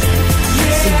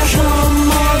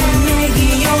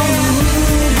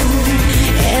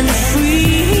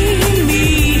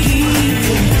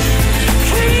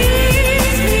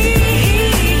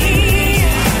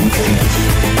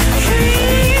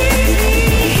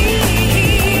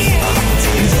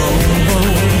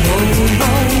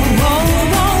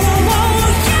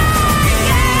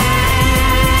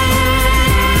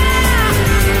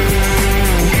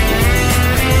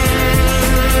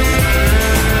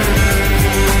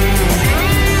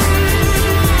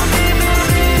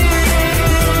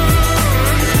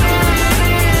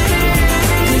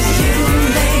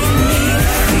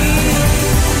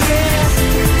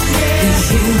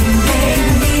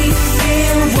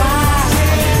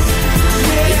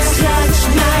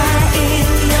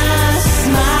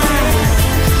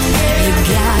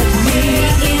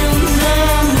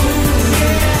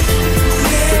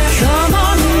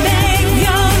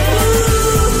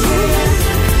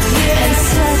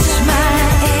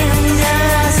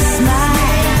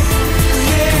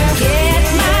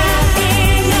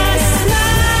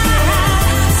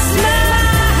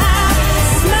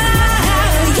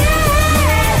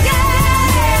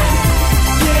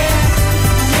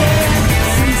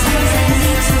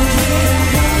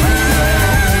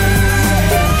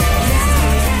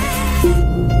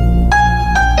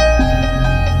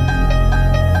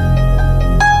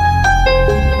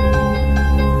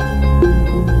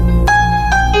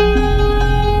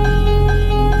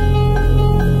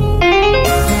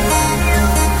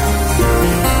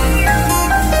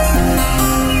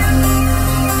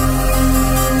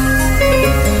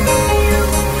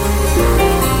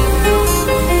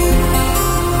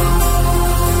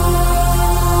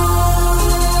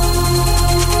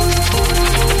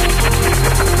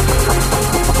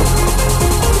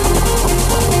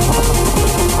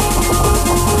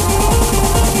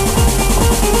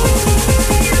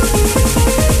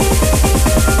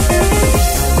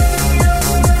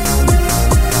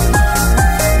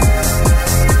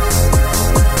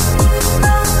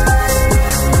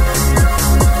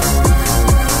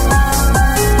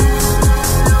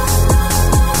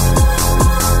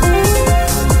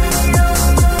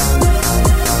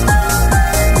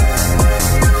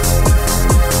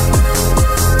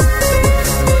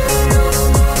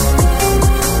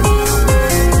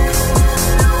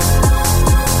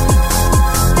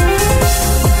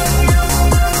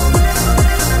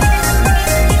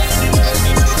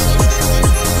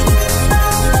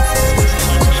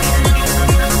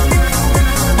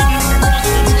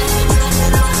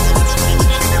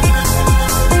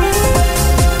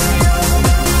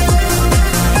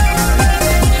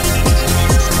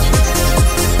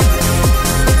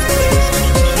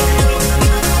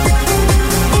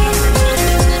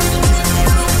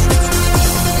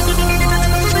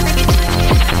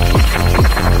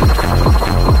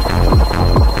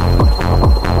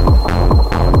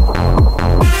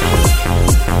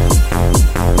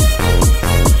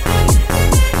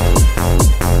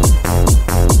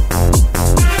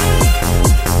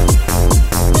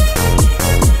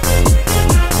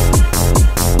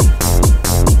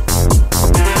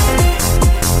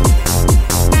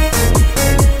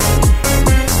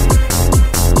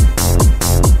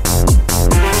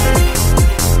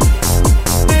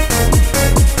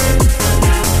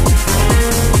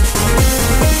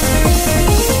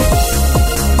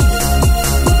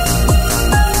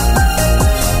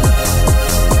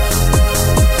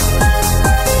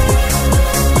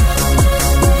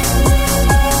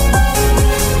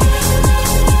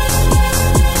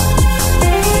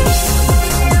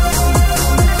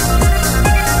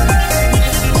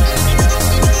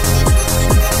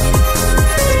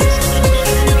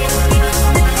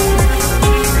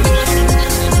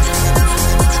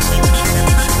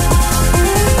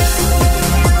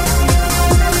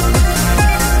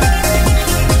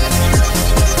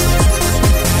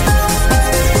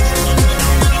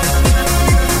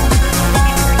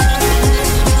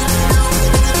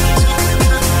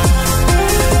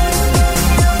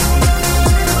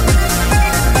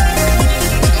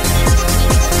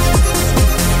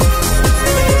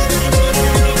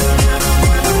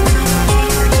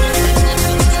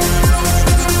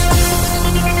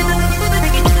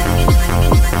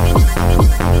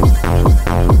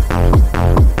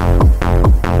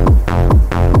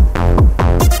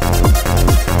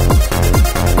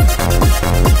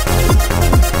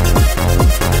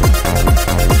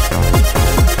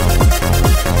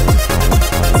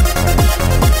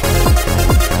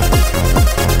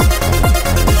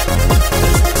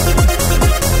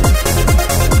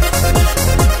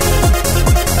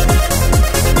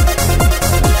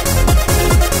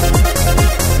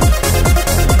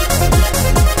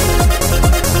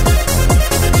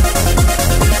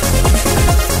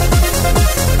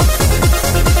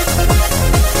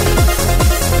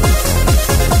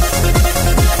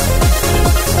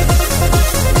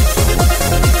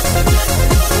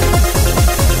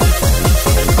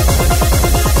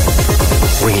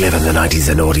 from the 90s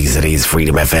and noughties, it is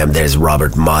Freedom FM. There's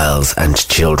Robert Miles and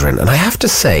Children. And I have to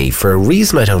say, for a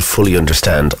reason I don't fully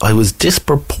understand, I was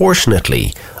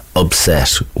disproportionately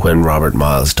upset when Robert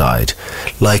Miles died.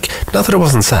 Like, not that it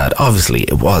wasn't sad, obviously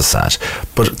it was sad,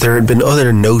 but there had been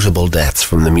other notable deaths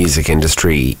from the music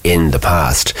industry in the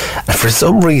past, and for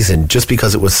some reason, just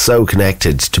because it was so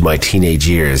connected to my teenage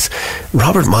years,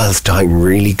 Robert Miles dying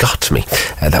really got to me.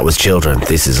 That was Children.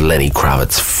 This is Lenny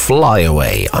Kravitz, Fly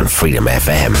Away on Freedom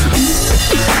FM.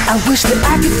 I wish that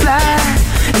I could fly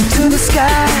into the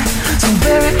sky so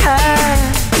very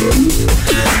high,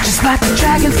 just like a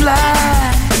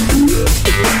dragonfly.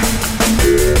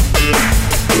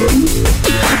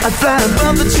 I fly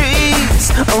above the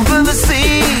trees, over the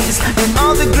seas, in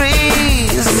all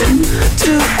degrees,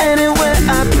 to anywhere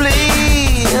I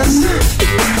please.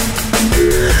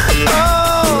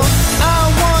 Oh, I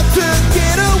want to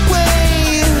get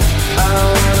away. I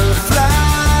want to fly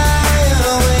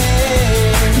away.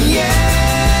 Yeah,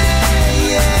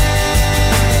 yeah,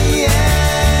 yeah.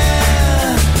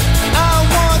 I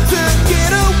want to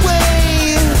get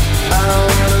away. I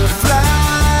want to fly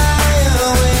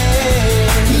away.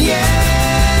 Yeah,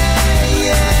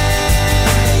 yeah,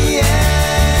 yeah.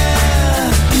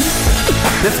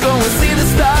 Let's go and see the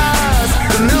stars,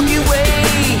 the Milky Way,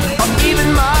 or even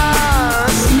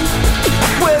Mars,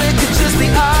 where it could just be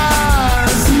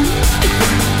ours.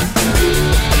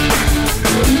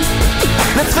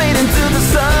 Let's fade into the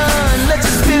sun, let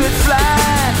your spirit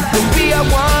fly, we'll be our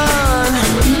one,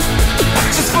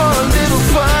 just for a little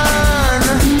fun.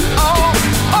 Oh,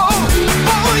 oh,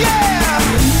 oh yeah.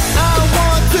 I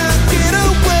want to get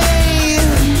away.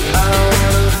 I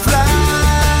want to fly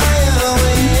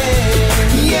away.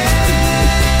 Yeah,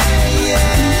 yeah,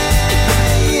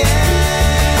 yeah.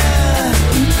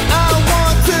 I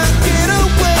want to get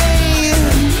away.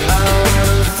 I want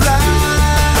to fly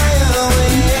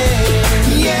away.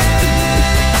 Yeah,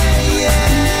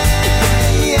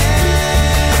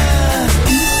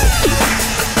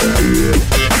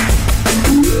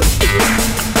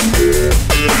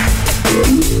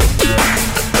 yeah,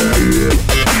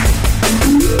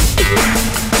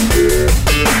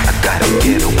 I gotta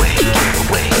get away,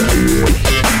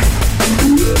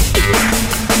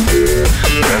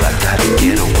 girl, I gotta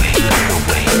get away.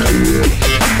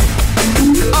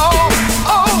 Oh,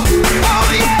 oh, oh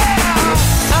yeah.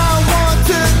 I want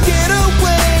to get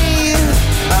away.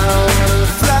 I want to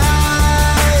fly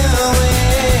away.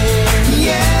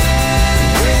 Yeah,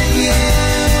 yeah,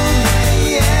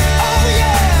 yeah. Oh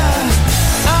yeah.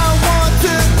 I want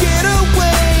to get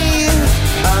away.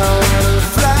 I want to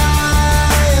fly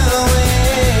away.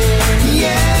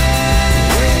 Yeah,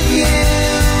 yeah,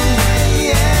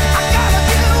 yeah. I gotta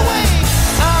get away.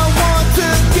 I want to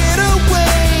get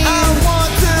away. I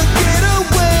want to get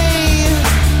away.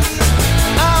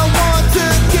 I want to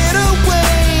get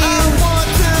away. I want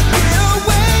to get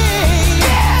away.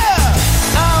 Yeah.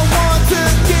 I want to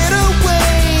get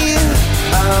away.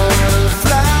 I want to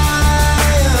fly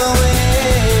away.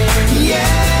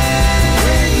 Yeah,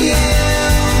 yeah,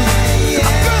 yeah.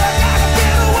 Girl, I gotta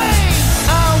get away.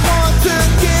 I want to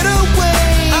get away.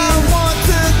 I want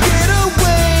to get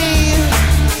away.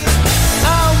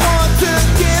 I want to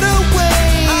get away.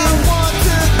 I want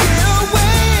to get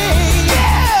away.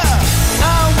 Yeah.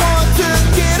 I want to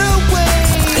get away.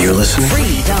 You're listening?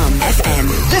 Freedom FM.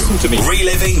 Listen to me.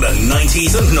 Reliving the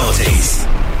 90s and noughties.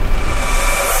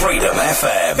 Freedom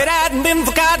FM. If it hadn't been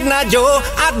for Cotton Eye Joe,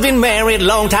 I'd been married a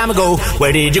long time ago.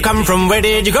 Where did you come from? Where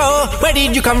did you go? Where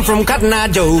did you come from, Cotton Eye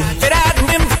Joe? If it hadn't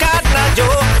been for Cotton Eye Joe,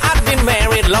 I'd been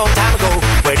married a long time ago.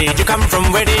 Where did you come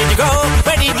from? Where did you go?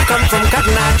 Where did you come from,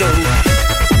 Cotton Eye Joe?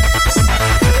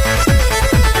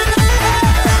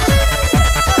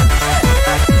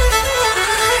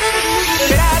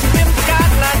 If it hadn't been for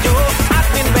Cotton Eye Joe, I'd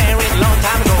been married a long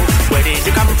time ago. Where did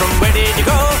you come from? Where did you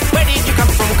go? Where did you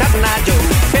come from, Cotton Eye Joe?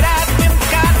 If it hadn't been for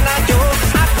Cotton Eye Joe,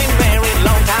 I'd been married a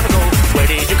long time ago. Where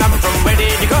did you come from? Where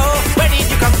did you go? Where did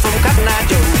you come from, Cotton Eye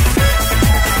Joe?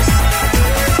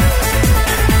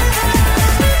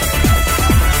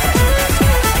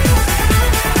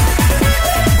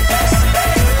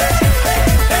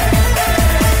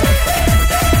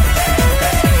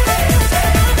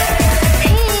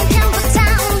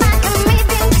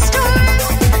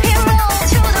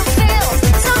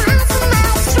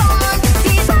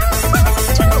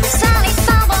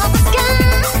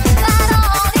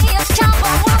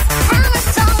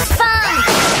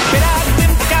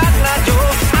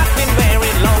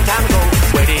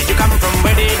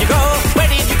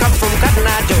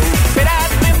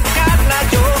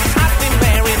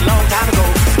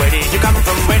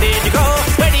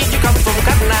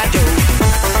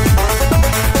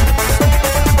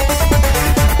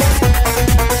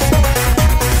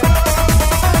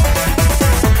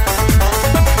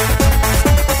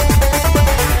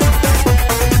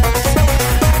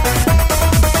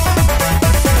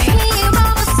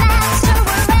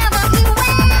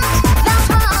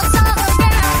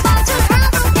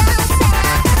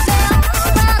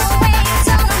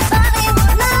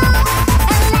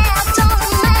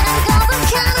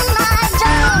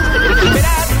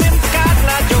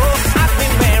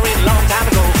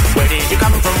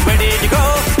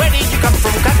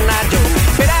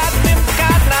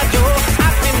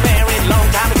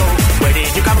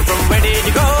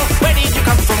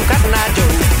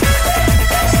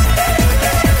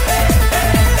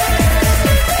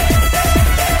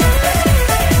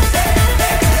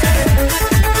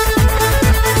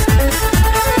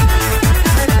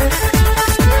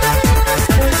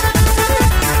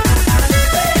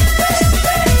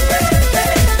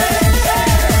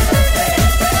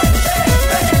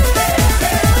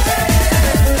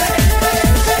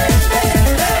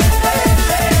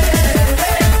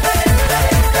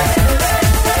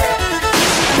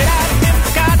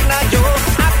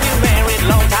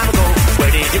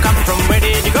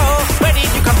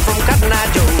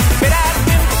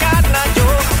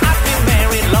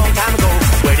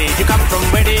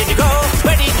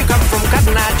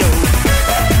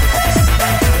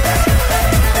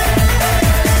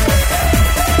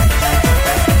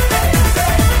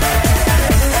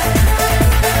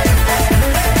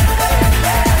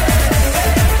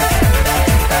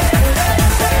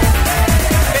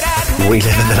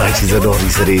 reliving the 90s and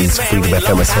noughties. It is Freedom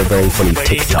FM. I saw a very funny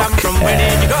TikTok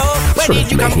sort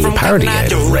of making a parody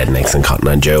out of Rednecks and Cotton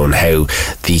and Joe and how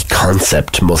the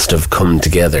concept must have come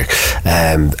together.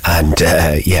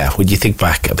 When you think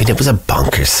back, I mean, it was a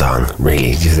bonkers song,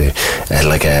 really.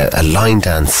 Like a line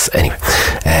dance. Anyway,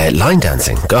 line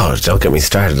dancing. God, don't get me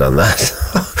started on that.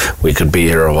 We could be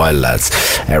here a while, lads.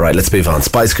 Right, let's move on.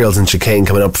 Spice Girls and Chicane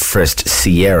coming up first.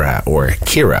 Sierra, or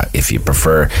Kira if you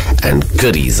prefer, and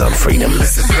Goodies on Freedom.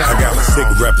 I got a sick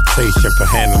reputation for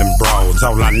handling brawls.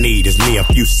 All I need is me a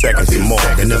few seconds and more.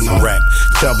 And then some rap.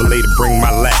 Tell the lady bring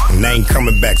my lap, and they ain't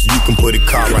coming back, so you can put a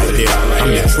car right there. I'm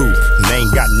the truth, and they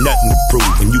ain't got nothing to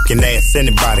prove. And you can ask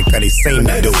anybody, cause they seen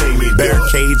me do it.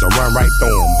 Barricades, I run right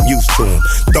through them. I'm used to them.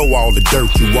 Throw all the dirt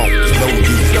you want, no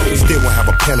use. Still won't have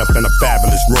a pen up in a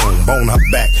fabulous room. Bone her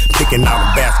back, picking out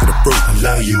a basket of fruit. I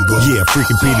love you, boo. Yeah,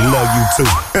 freaking Petey love you too.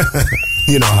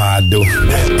 You know how I do. You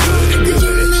may look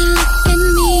at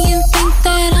me and think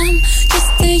that I'm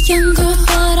just a young girl,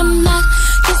 but I'm not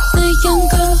just a young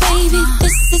girl, baby.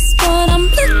 This is what I'm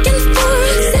looking for.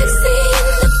 Sexy,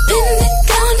 independent,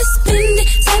 gonna spend it.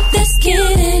 Type that's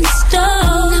getting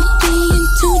started. Not being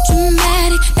too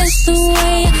dramatic, that's the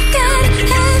way I gotta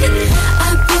have it.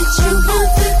 I bet you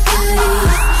want the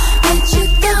goodies, bet you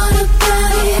got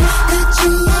about it. Got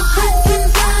you all hot and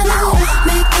bothered,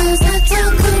 because I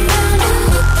talk around and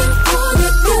looking for the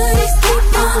goodies. Keep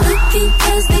on looking,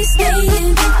 cause they stay in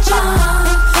the jar.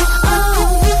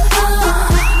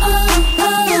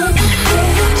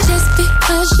 Just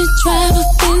because you drive a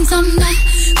Benz, I'm not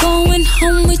going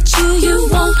home with you. You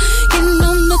won't get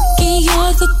no nookie or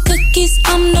the cookies.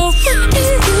 I'm no rookie.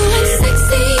 You ain't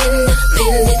sexy,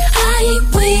 independent. I ain't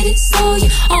waiting, so you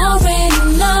already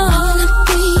know. I'm not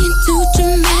being too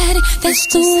dramatic. That's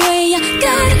the way I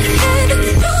gotta have it.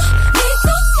 Need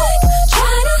so slick,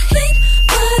 try to hit,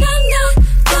 but I'm not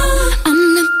done. I'm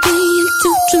not being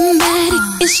too dramatic.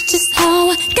 It's just how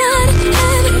I gotta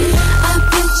have it. I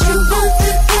bet you want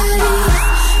the goodies,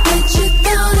 bet you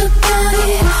got about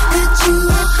it. Got you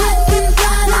all hot and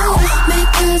bothered,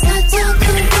 because I talk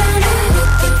around and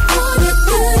looking for the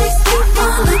goodies. Keep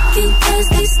on looking, cause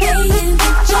they stay in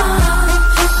the jar.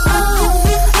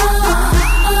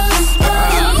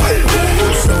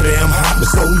 So damn hot but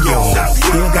so young.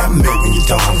 Still got milk in your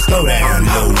tongue. Slow down,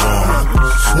 no woman.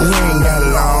 We ain't got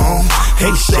long. Hey,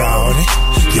 shawty,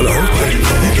 you know, you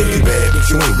think you bad, but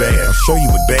you ain't bad. I'll show you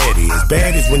what bad is.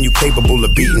 Bad is when you capable of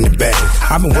beating the baddest.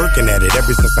 I've been working at it ever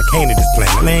since I came to this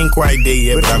planet. I ain't quite there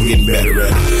yet, but I'm getting better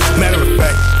at it. Matter of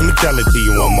fact, let me tell it to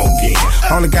you one more again.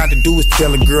 All I got to do is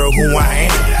tell a girl who I am.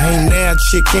 Ain't there a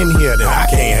chick in here that I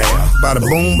can't have. Bada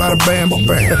boom, bada bam, bam,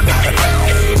 bam.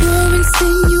 You're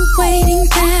insinuating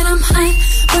that I'm hot,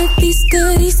 but these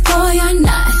goodies, boy, are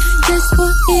not. Just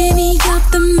for any of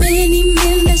the many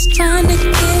men that's trying to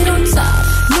get on top.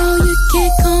 No, you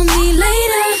can't call me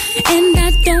later, and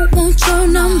I don't want your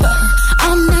number.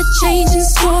 I'm not changing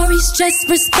stories, just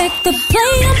respect the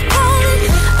play I'm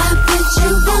calling. I bet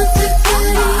you want the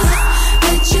goodies,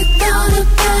 bet you got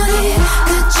about it.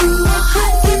 Got you all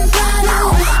hot and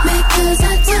bothered, because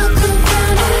I talk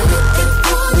around and looking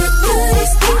for the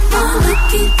goodies. Keep on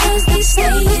looking, cause they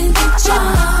stay in the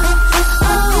jar.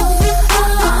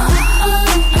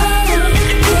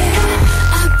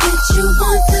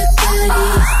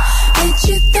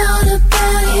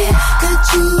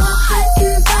 You all hot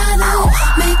and bothered,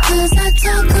 because I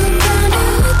talk around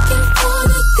and looking for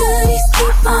the goodies.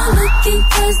 Keep on looking,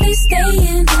 cause they stay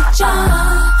in the jar.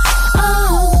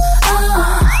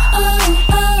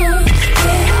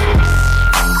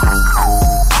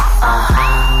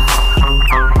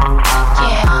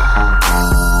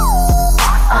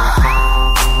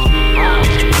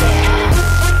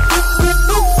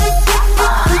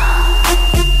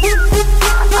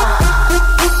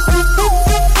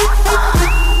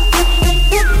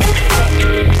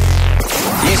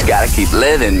 Gotta keep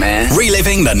living, man.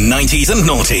 Reliving the 90s and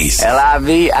noughties.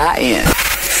 LIVIN.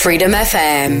 Freedom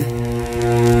FM.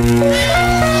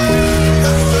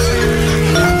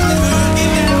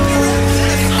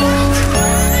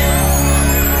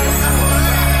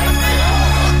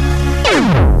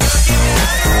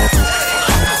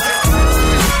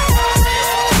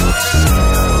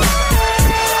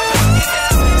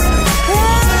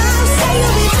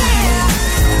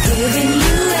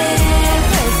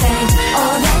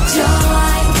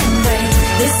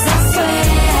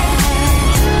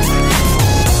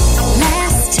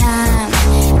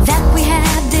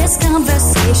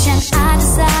 I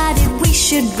decided we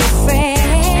should be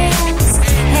friends.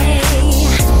 Hey,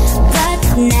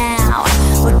 but now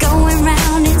we're going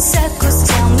round in circles.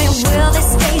 Tell me, will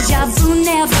this deja vu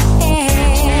never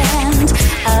end?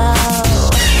 Oh.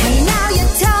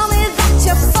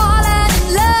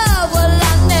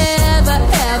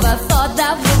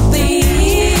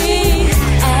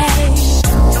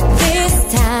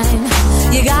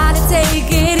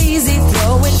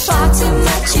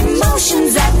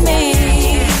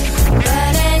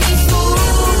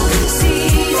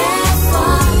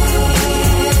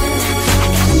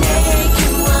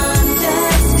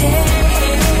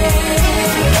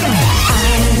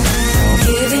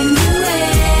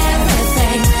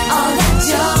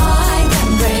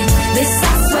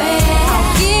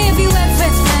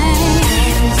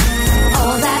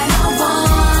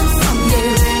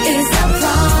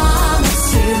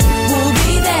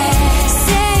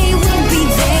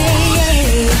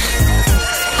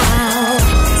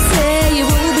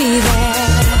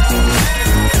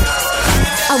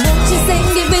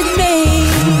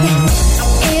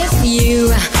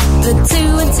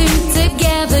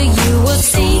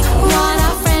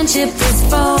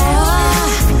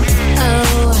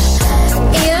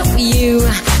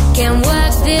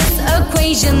 this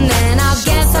equation, then I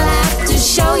guess I'll have to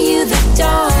show you the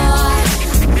door.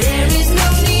 There is no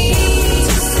need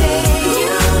to say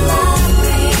you love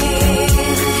me.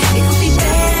 It could be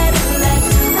better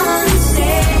left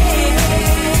unsaid.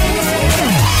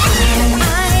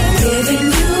 I'm giving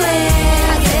you it.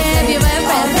 I give you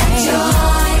everything.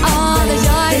 All the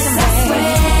joy, yes, I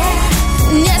swear.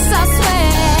 Yes, I swear.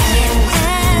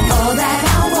 And all that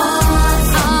I want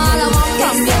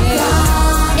from you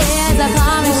is a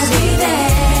promise to be there.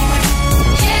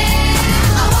 Yeah,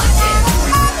 I want it.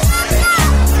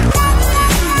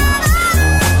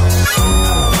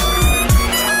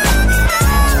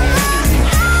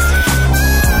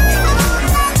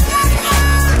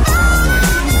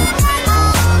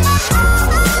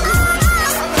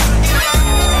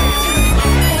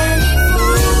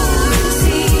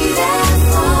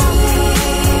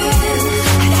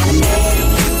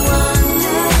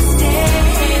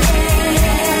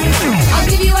 I'll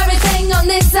give you everything on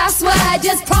this, I swear. I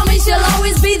just promise you'll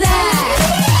always be there. I'm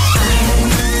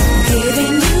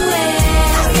giving you it.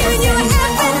 I'm giving you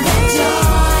everything. All that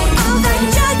joy,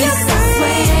 yes, I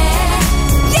swear.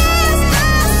 Yes,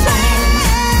 I swear.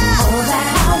 All that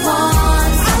I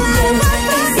want from you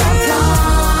is a promise.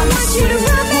 I want you to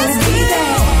always be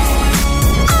there.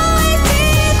 Always be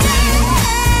there.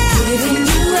 Giving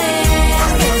you it.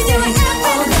 I'm giving you everything.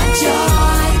 All that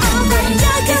joy,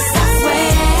 yes, I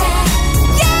swear.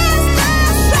 Yes,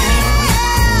 I swear.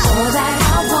 All that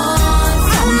I want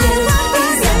from you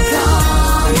is a promise.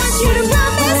 I want you to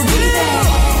always be there.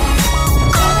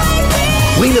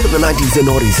 We live in the 90s and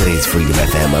noughties. It is Freedom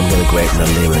FM. I'm going to go out on a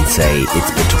limb and say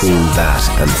it's between that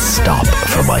and Stop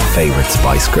for my favourite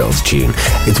Spice Girls tune.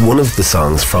 It's one of the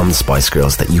songs from the Spice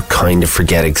Girls that you kind of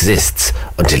forget exists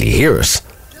until you hear it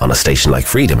on a station like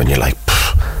Freedom and you're like,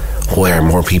 why are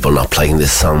more people not playing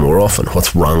this song more often?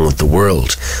 What's wrong with the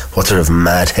world? What sort of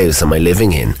madhouse am I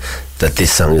living in that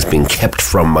this song is being kept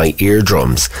from my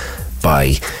eardrums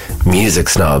by music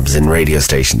snobs in radio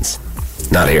stations?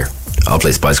 Not here. I'll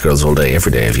play Spice Girls all day,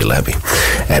 every day if you let me.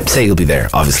 Say You'll Be There,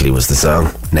 obviously, was the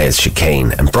song. Now it's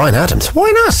Chicane and Bryan Adams.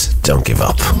 Why not? Don't give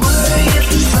up.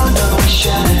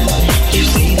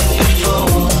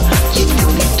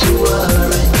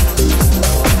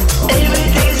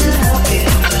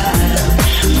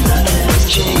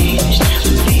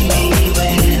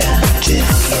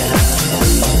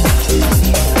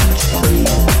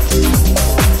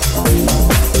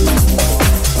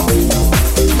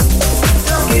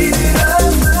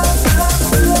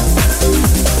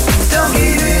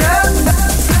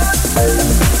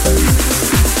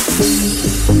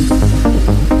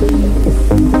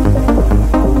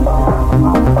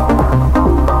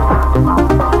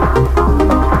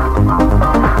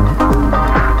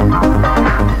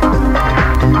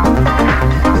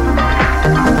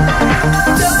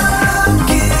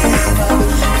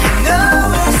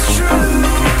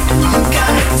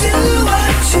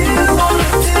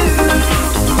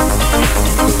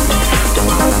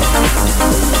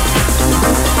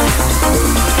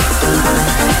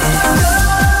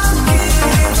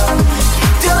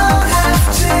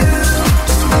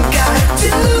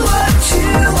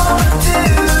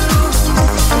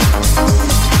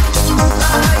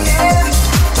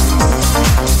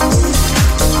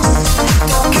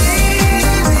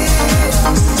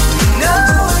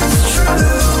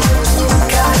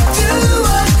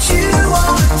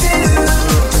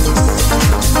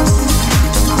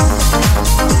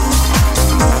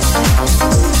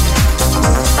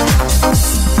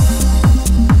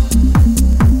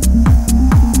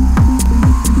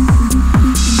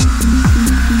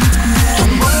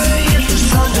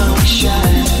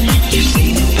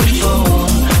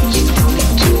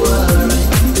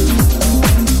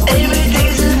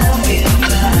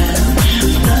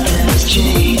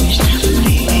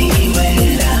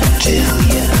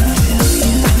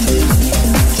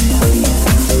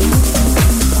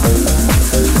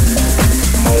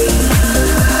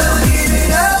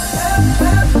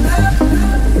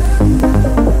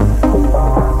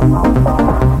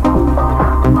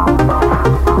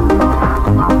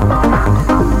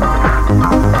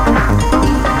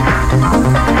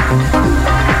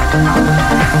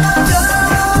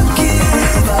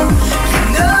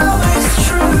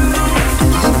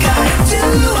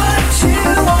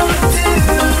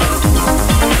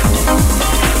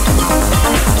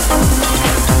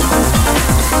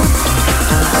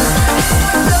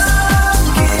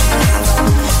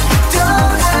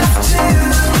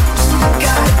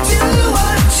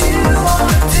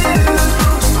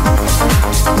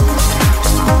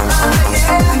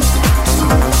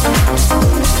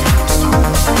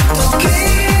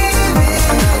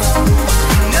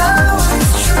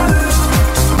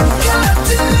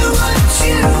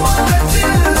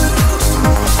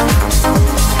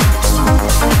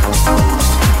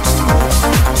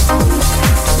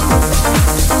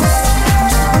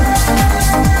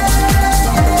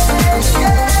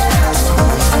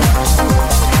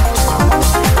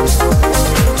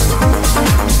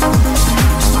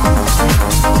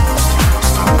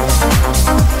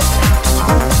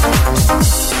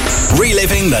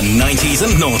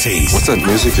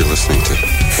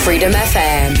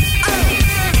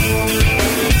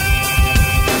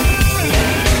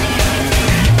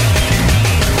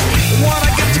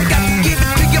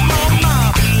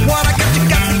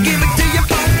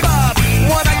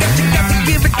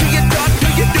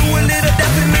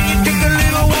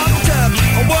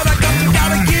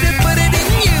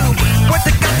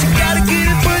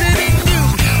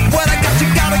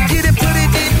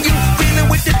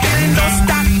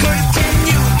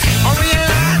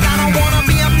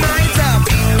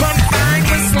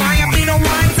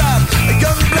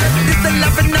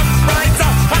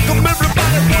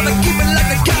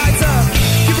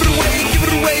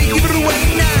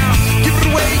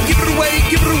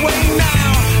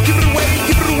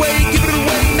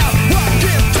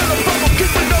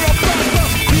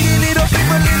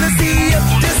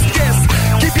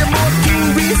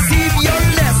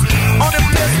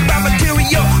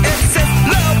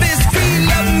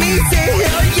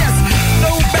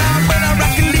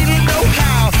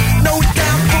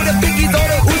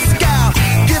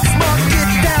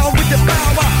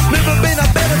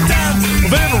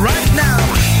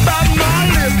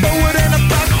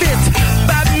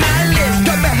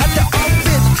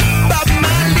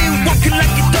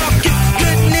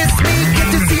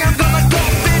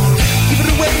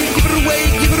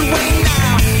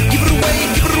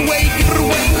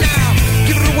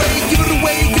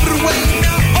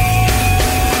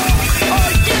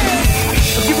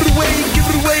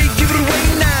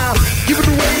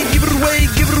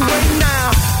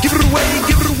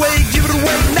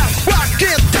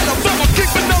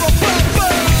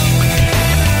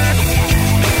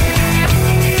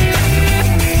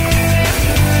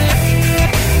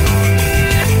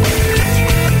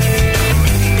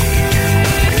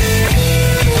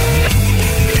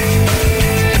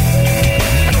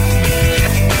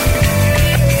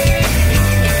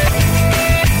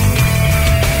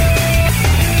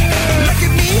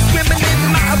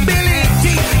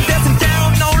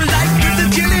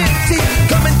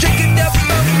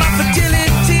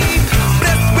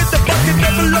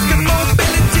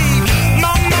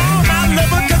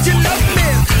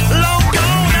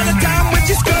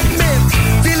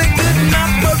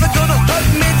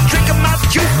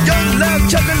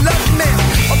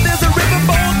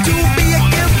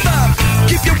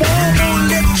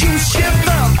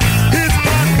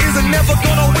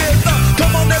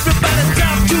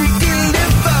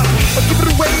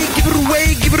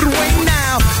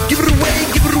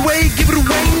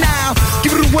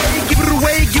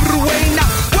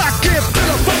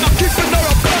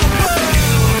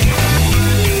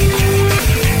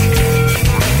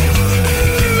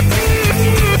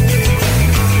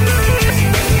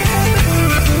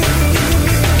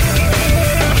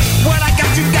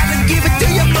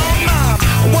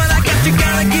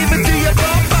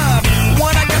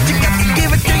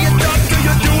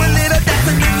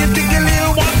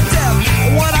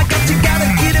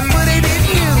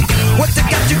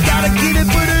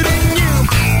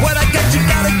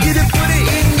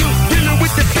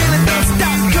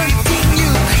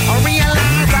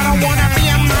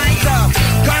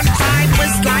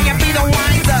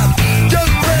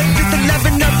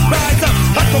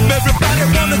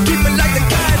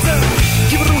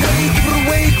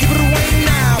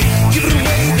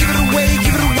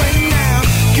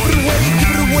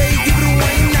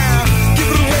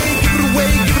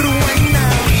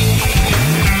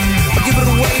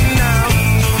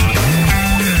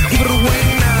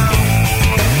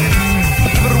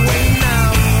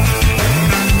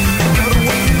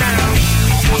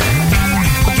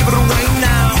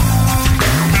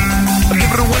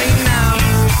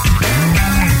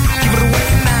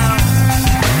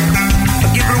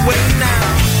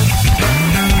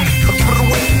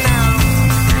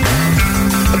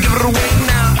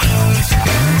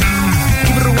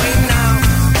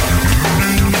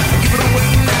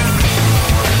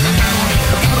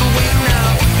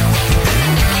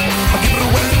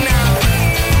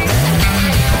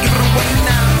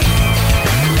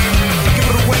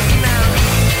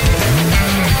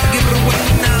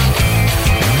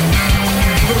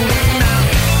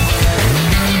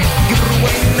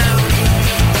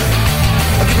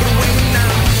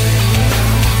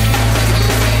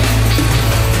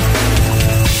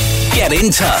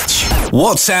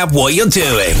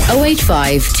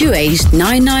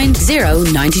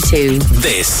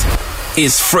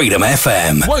 is Freedom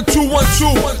FM. 1, 2, 1, 2.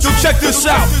 Yo, check this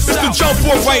out. It's the jump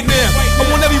off right now. I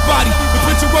want everybody to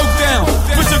put your work down,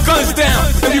 put your guns down,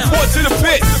 and report to the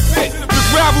pit. The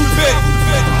gravel pit.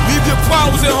 Leave your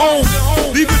problems at home.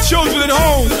 Leave your children at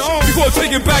home. We gonna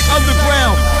take it back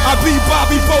underground. I be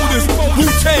Bobby Boulders.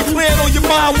 Wu-Tang Clan on your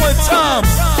mind one time.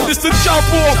 It's the jump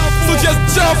off. So just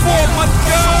jump off, my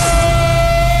God.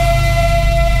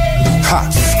 Ha!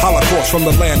 Holocaust from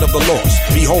the land of the lost.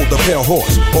 Behold the pale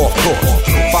horse, off course.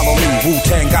 Follow me,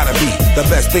 Wu-Tang gotta be the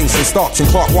best things since Starks and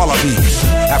Clark Wallabies.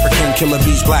 African killer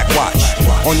bees, Black Watch.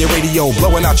 On your radio,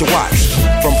 blowing out your watch.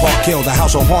 From Park Hill to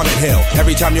House on Haunted Hill.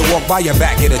 Every time you walk by, your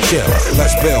back hit a chill.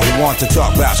 Let's Bill, who want to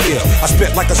talk about skill. I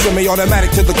spit like a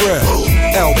semi-automatic to the grill.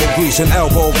 Elbow grease and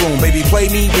elbow room. Baby play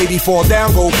me, baby fall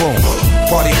down, go boom.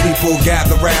 Party people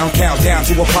gather round, count down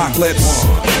to apocalypse.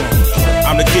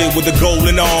 I'm the kid with the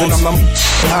golden arms. I'm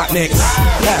hot nicks,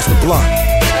 pass the blunt.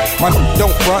 My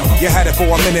don't front, you had it for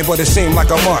a minute, but it seemed like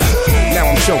a month. Now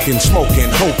I'm choking, smoking,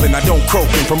 hoping I don't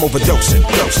croaking from overdosing.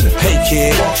 Hey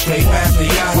kid, walk straight past the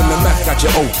eye. When the mouth got you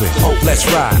open, let's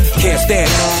ride. Can't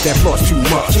stand that floss too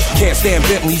much. Can't stand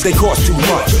Bentleys, they cost too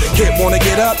much. Kid wanna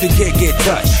get up, then kid get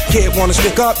touched. Kid wanna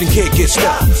stick up, then kid get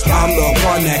stuck. I'm the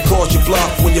one that calls you bluff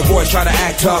when your boys try to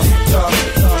act tough.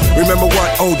 Remember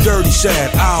what old Dirty said?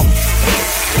 I'll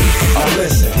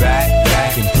listen.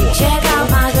 Back and forth. Check out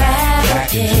my grab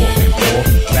kid.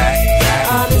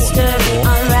 All mystery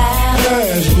unraveled.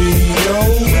 As we go.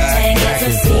 And it's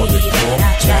a city that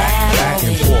I travel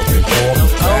with.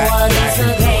 Don't go against the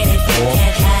grain if you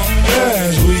can't handle.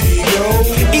 As we go.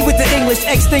 Eat with the English,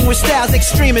 extinguished styles,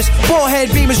 extremists. Ballhead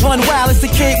beamers run wild. It's the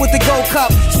kid with the gold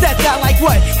cup. Stepped out like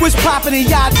what? Was popping in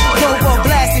y'all. Robo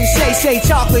blasting, Shay,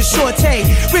 chocolate, saute.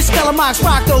 Rich Scalamox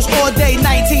rock those all day.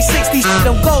 1960s,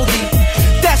 them Goldie.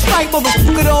 That's right,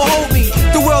 motherfucker, don't hold me.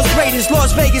 The world's greatest,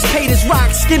 Las Vegas paid as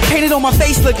rock. Skin painted on my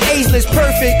face, look ageless.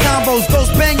 Perfect combos,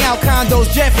 ghost bang out condos.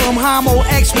 Jet from Homo,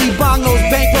 X, we bong those.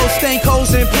 Bankrolls,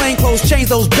 stankos, and plain clothes. Change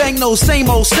those bang those, same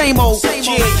old.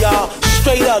 Yeah, y'all,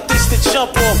 straight up, this the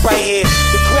jump off right here.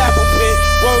 The gravel pit,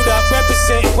 word up,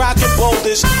 represent rockin'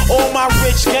 boulders. All my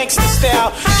rich gangster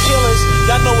style killers,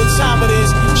 y'all know what time it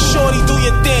is. Shorty, do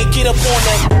your thing, get up on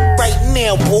that right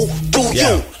now, boo. Do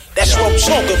you? That's what I'm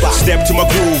talking about. Step to my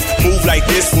groove, move like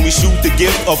this when we shoot the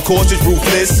gift. Of course it's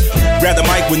ruthless. Grab the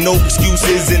mic with no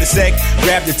excuses in a sec.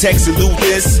 Grab the text, salute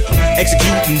this.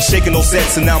 Executing, shaking no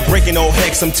sets, and now I'm breaking no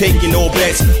hex. I'm taking no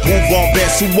bets. Move on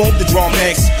best. Who want the drum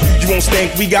next? You won't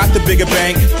stink. We got the bigger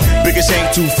bank, bigger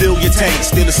shank to fill your tank.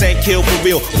 Still the same kill for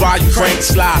real. While you crank,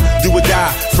 slide, do or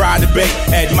die. Fry the bait,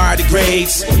 admire the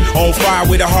grades. On fire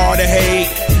with a heart of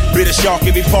hate. Bitter shark,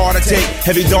 every part I take.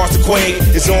 Heavy darts to quake.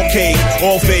 It's on cake,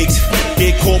 on fakes.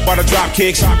 Get caught by the drop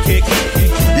kicks.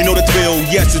 You know the thrill.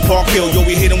 Yes, it's Park Hill. Yo,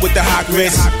 we hit him with the hot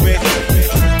grits.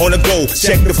 On the go,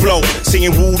 check the flow.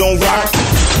 Singing Woo Don't Rock.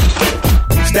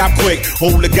 Stop quick,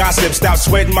 hold the gossip. Stop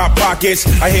sweating my pockets.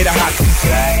 I hear the hot.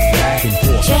 Back and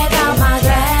forth. Check out my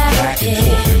grab kid.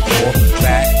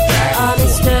 All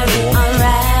mystery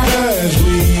unraveled. As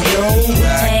we go.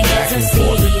 Take it to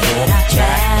city that I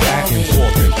travel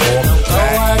with. Don't go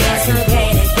against the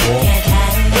grain if you can't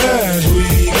handle. As we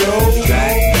go.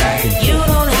 You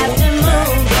don't have to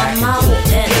move a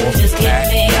mountain. Just give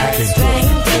me the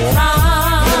strength to climb.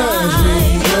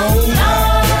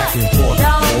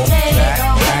 Don't take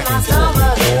away my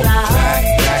summer life.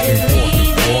 Just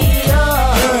leave me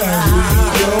alone.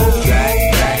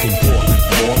 Back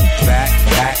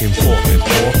and forth.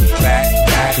 Back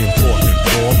and forth.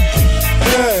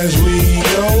 As we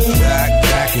go.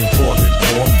 Back and forth.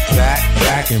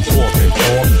 Back and forth.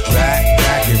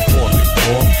 Back and forth.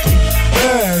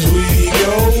 As we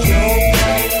go.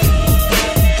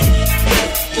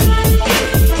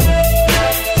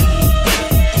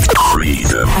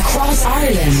 Freedom. Across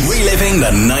Ireland. Reliving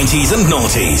the 90s and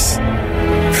noughties.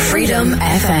 Freedom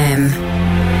FM.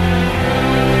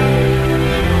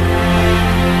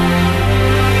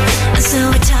 So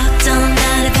we talked all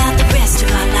night about the rest of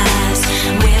our lives,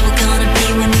 where we're gonna be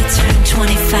when we turn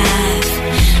 25.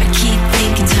 I keep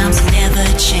thinking times will never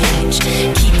change.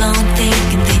 Keep on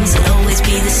thinking things will always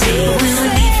be the same. But when we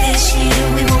leave this year,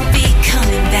 we won't be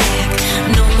coming back.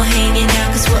 No more hanging out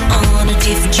 'cause we're on a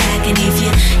different track. And if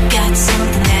you got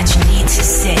something that you need to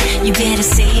say, you better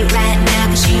say it right now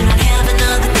 'cause you don't have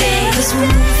another day. 'Cause we're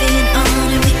moving on.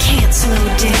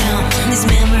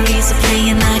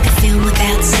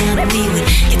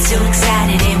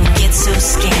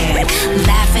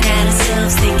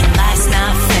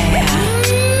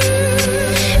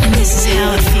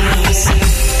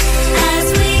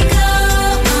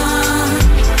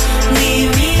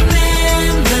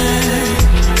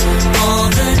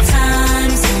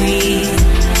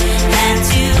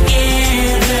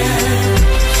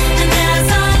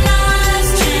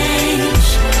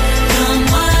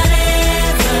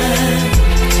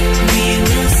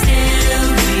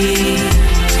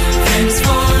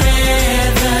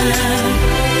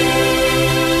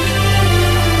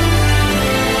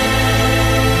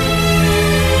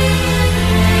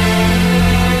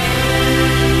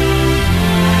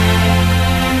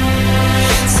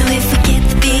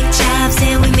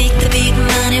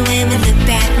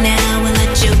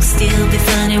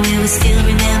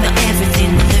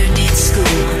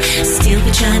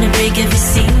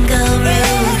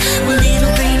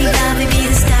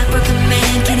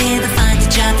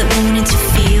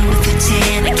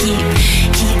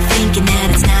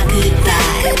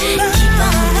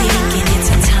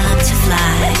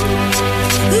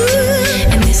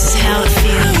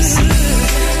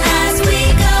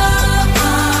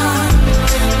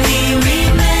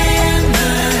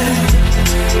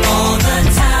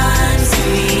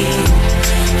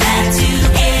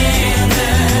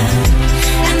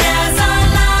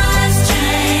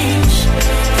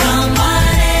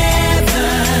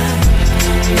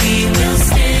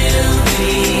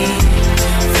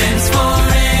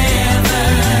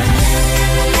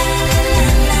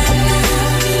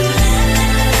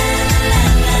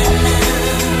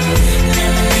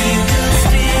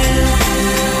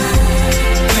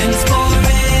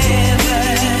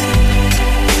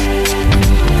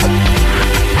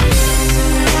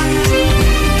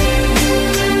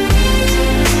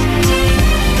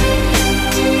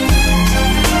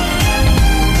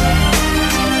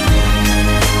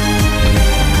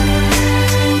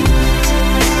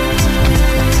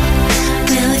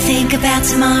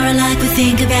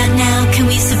 think about now? Can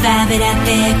we survive it out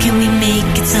there? Can we make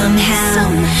it somehow?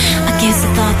 I guess I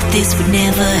thought that this would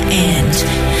never end,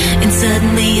 and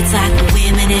suddenly it's like we're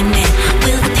women and men.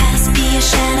 Will the past be a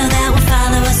shadow that will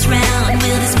follow us round?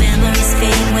 Will these memories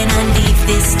fade when I leave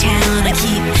this town? I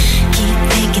keep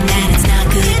thinking that it's not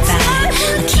goodbye.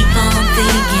 I keep on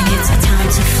thinking it's our time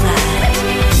to fly.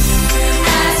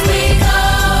 As we go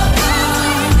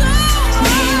on,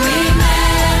 we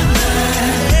remember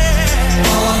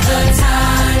all the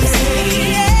times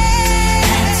we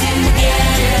had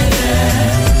together.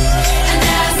 And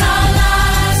as our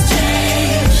lives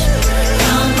change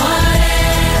from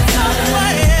whatever,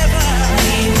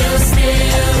 we will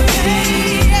still be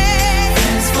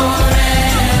friends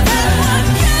forever.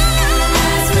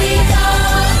 As we go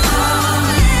on,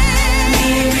 we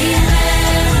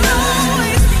remember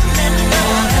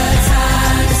all the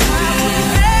times we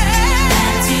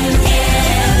had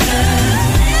together.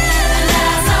 And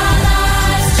as our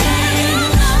lives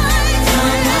change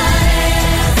from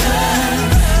whatever,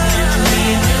 we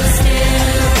will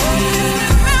still be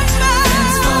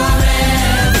friends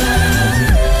forever.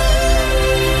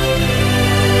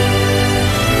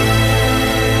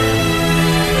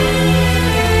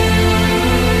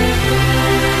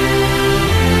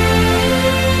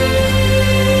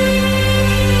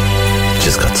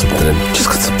 Just got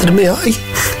something in my eye.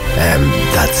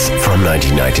 That's from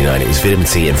 1999. It was Vitamin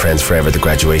C and Friends Forever, the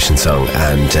graduation song,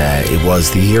 and it was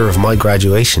the year of my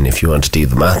graduation. If you want to do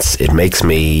the maths, it makes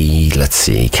me, let's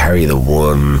see, carry the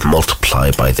 1,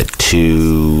 multiply by the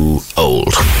 2,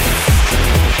 old.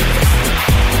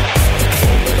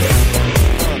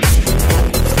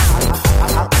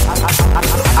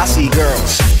 I see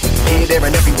girls here, there,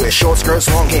 and everywhere. Short skirts,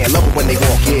 long hair, love it when they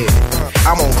walk, yeah.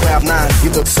 I'm on cloud 9,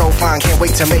 you look so fine, can't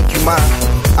wait to make you mine.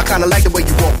 I kinda like the way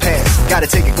you walk past, gotta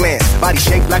take a glance. Body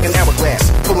shaped like an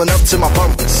hourglass, pulling up to my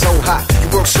bumper, so hot. You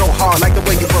work so hard, like the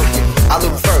way you work it. I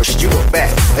look first, you look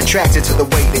back, attracted to the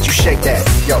way that you shake that.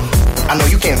 Yo, I know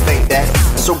you can't fake that,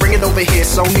 so bring it over here,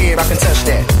 so near I can touch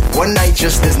that. One night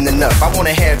just isn't enough, I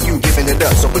wanna have you giving it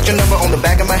up. So put your number on the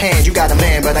back of my hand, you got a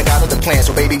man, but I got other plans.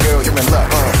 So baby girl, you're in luck.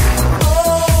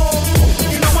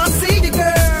 You know I see you, girl.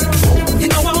 You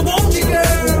know I want you, girl.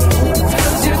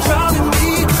 'Cause you're driving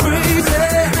me crazy.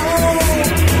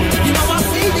 You know I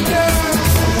see you, girl.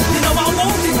 You know I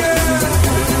want you, girl.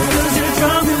 'Cause you're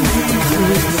driving me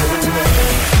crazy.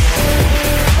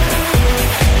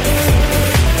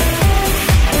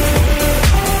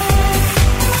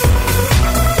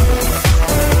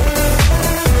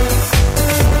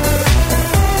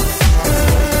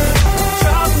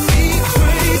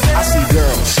 I see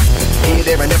girls here,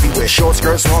 there, and everywhere. Short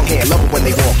skirts, long hair, love it when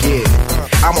they walk, yeah.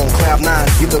 I'm on cloud 9,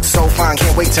 you look so fine,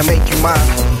 can't wait to make you mine.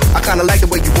 I kinda like the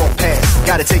way you walk past,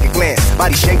 gotta take a glance.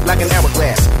 Body shaped like an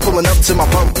hourglass, pulling up to my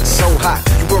bumper, so hot.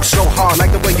 You work so hard,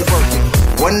 like the way you work it.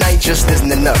 One night just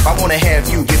isn't enough, I wanna have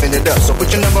you giving it up. So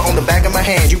put your number on the back of my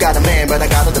hand, you got a man, but I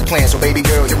got other plans. So baby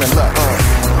girl, you're in luck.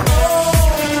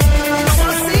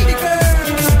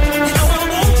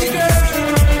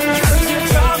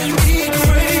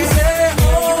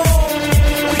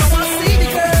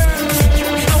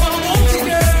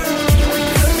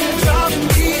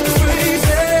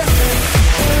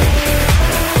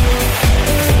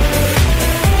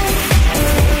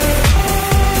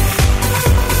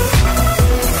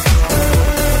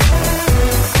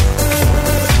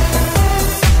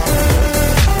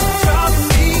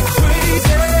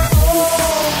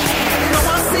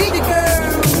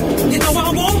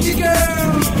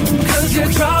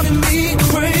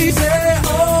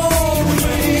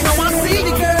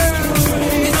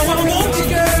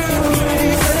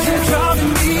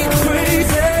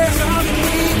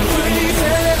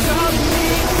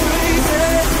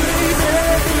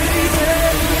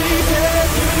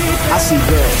 I see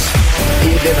girls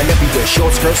here, there, and everywhere.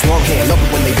 Short skirts, long hair, love it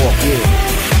when they walk,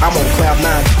 yeah. I'm on cloud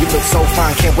 9, you look so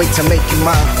fine, can't wait to make you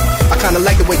mine. I kinda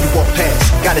like the way you walk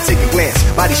past, gotta take a glance.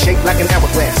 Body shaped like an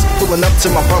hourglass, pulling up to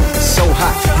my bumper, so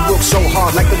hot. You work so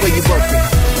hard, like the way you work it.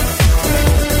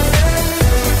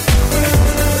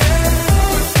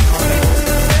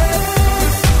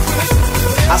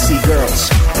 I see girls.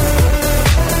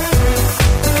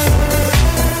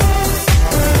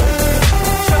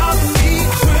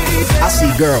 I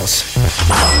see girls.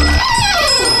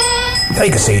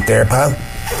 Take a seat there, pal.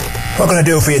 What can I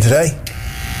do for you today?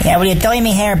 Yeah, will you dye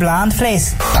me hair blonde,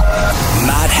 please?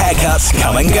 Mad haircuts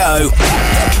come and go,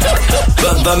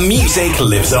 but the music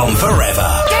lives on forever.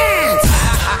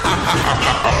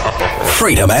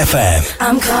 Freedom FM.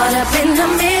 I'm caught up in the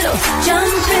middle,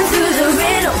 jumping through the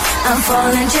riddle. I'm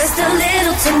falling just a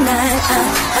little tonight.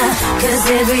 Cause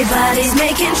everybody's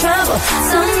making trouble.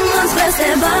 Someone's burst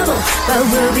their bubble, but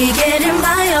we'll be getting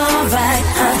by alright.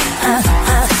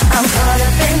 I'm caught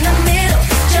up in the middle,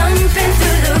 jumping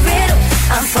through the riddle.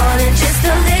 I'm falling just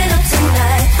a little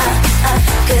tonight.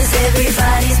 Cause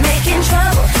everybody's making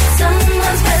trouble.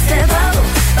 Someone's burst their bubble,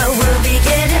 but we'll be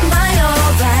getting by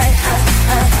alright.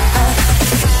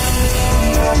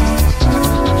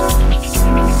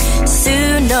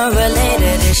 Sooner or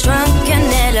later, this drunken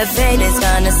elevator's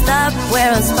gonna stop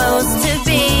where I'm supposed to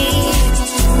be.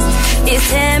 It's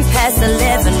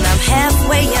 11:10, I'm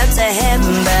halfway up to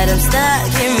heaven, but I'm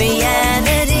stuck in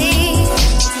reality.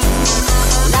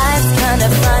 Life's kinda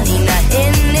funny, not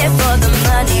in it for the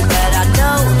money, but I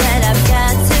know that I've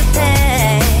got to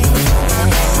pay.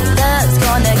 Love's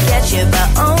gonna get you, but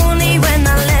only when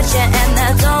I let you, and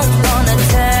I don't wanna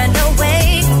turn away.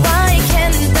 Why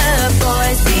can't the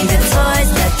boys be the toys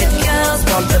that the girls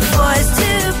want the boys to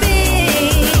be?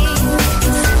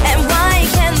 And why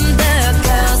can't the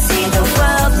girls see the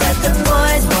world that the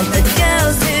boys want the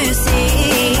girls to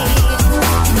see?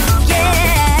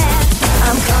 Yeah,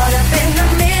 I'm caught up in the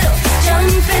middle,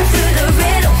 jumping through the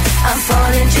riddle. I'm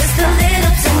falling just a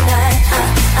little tonight.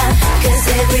 Cause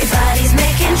everybody's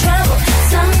making trouble.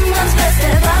 Someone's burst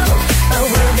their bubble, but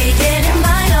we'll be getting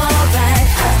by alright.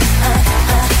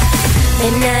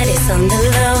 Midnight is on the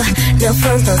low, no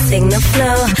phones, no signal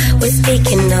flow. We're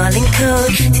speaking all in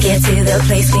code to get to the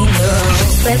place we know.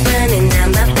 Sweat running down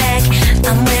my back,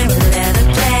 I'm wearing leather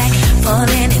black,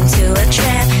 falling into a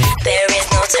trap. There is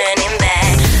no turning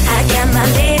back. I got my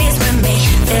ladies with me,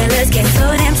 fellas get so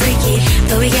damn freaky,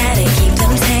 but we gotta keep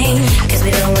them tame, cause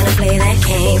we don't wanna play that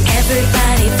game.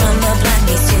 Everybody from the block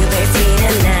needs to party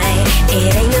tonight.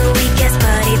 It ain't no weekend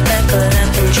party, buckle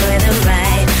up, enjoy the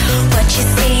ride. What you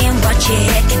see and what you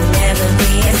hear can never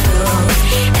be exposed.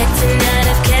 Acting out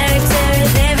of character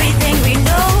is everything we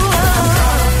know. I'm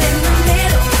caught up in the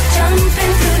middle,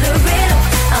 jumping through the riddle.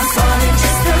 I'm falling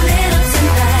just a little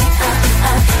tonight.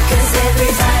 Cause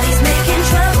everybody's making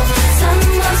trouble.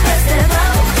 Someone's burst their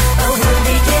bubble, but we'll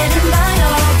be getting by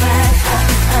alright.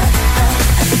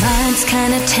 Mine's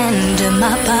kinda tender,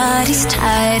 my body's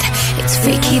tired. It's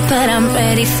freaky, but I'm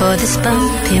ready for this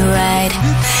bumpy ride.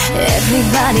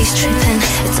 Everybody's tripping,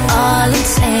 it's all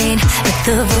insane, but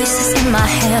the voices in my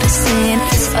head are saying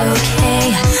it's okay.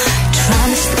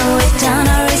 Trying to slow it down,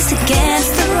 I race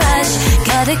against the rush.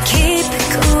 Gotta keep it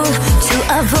cool to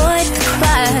avoid the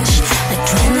crash.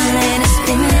 Adrenaline is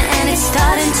spinning and it's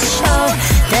starting to show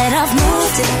that I've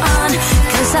moved it on,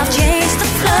 cause I've changed the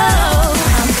flow.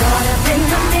 I'm caught up in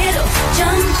the middle,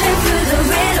 jumping through the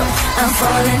riddle. I'm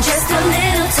falling just a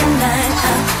little tonight.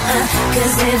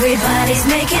 Cause everybody's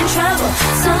making trouble.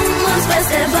 Someone's burst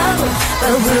their bubble,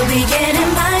 but we'll be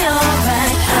getting by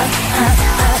alright.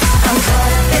 I'm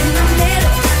caught up in the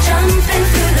middle, jumping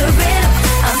through the riddle.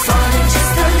 I'm falling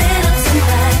just a little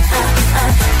tonight.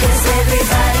 Cause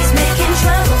everybody's making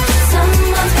trouble.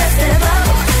 Someone's burst their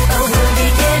bubble, but we'll be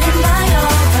getting by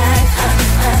alright.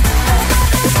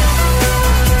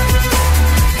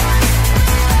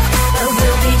 But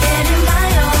we'll be getting by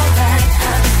alright.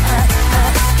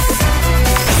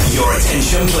 Your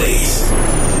attention, please.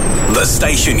 The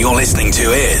station you're listening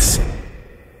to is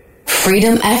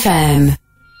Freedom FM.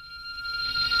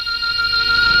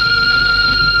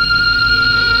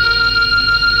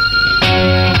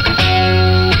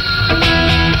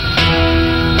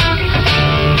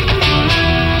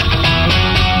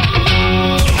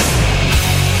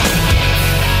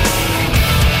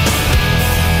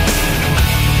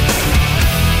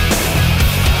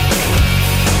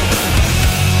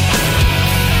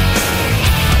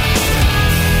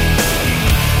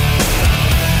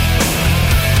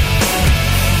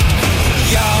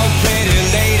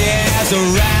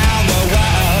 around the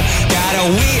world. Got a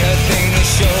weird thing to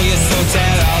show you, so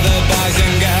tell all the boys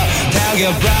and girls. Tell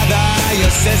your brother,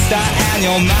 your sister, and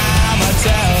your mama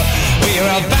too.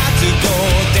 We're about to go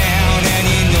down, and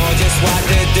you know just what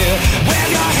to do. With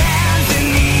your hands in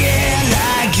the air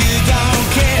like you don't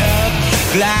care.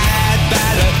 Glide by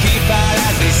the people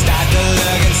as they start to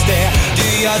look and stare. Do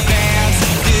your dance,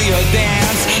 do your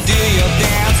dance, do your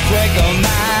dance quick, oh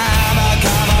mama.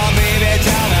 Come on, baby,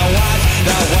 tell me what's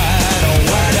the word, oh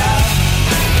word up.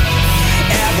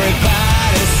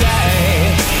 Everybody say,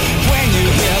 when you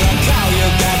hear the call, you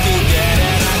got to get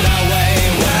it underway.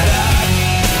 Word up,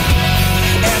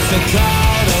 it's the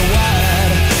call to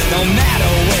word. No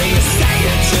matter where you say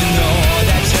it, you know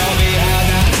that you'll be out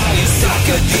now. All you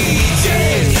sucker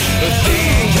DJs who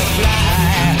think you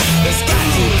fly, there's got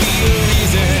to be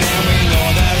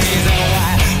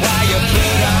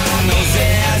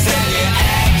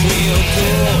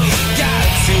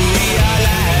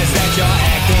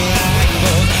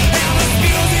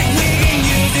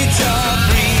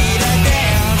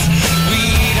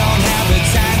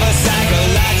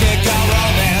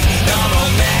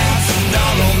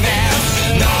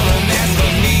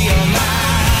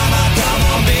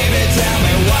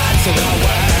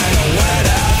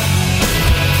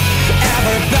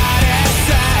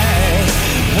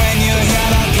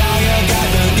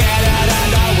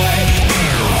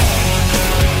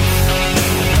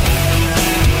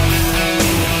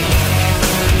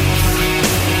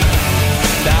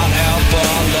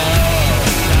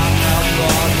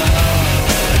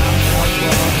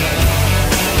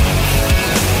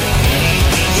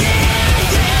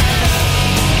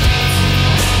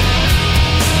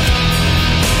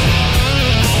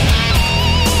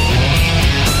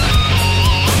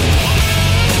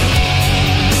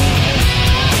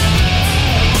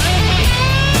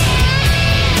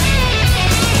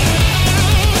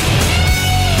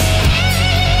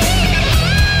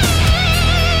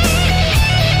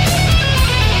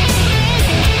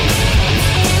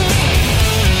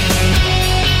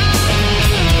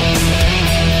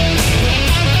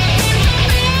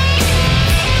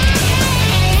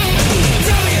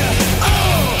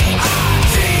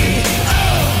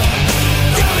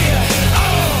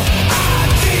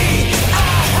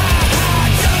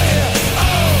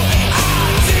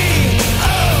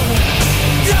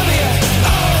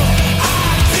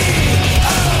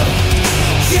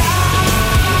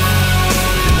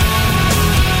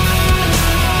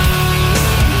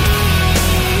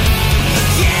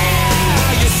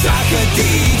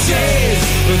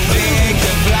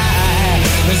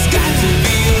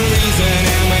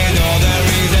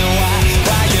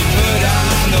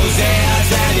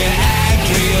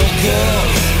cool.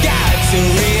 Got to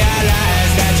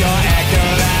realize that you're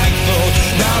acting like fool.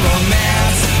 No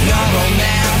romance, no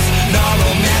romance, no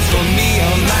romance for me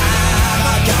or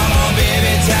mine. Come on,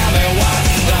 baby, tell me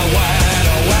what's the word,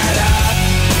 oh, word up.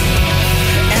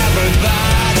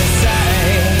 Everybody say,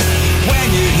 when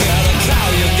you hear the call,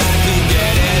 you got to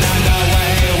get it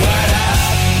underway. Word up,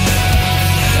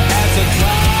 it's a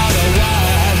call to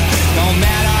word. No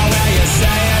matter where you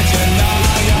say it, you know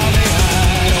you'll be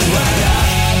heard. Word up.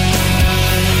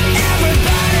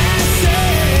 Everybody say,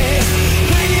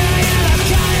 when you hear the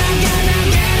call, you gotta get it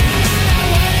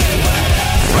underway. Word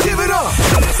up. Give it up.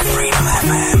 Freedom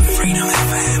FM, Freedom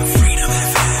FM, Freedom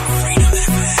FM, Freedom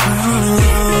FM.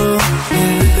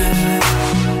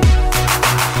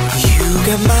 You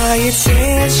got my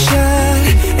attention,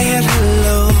 and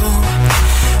hello.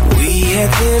 We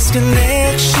had this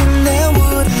connection that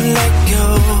wouldn't let go.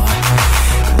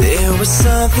 There was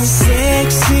something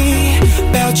sexy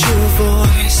about your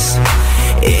voice.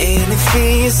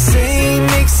 Anything you say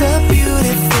makes a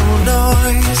beautiful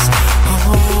noise.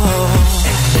 Oh,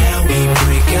 and now we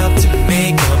break up to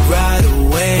make up right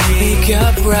away. Make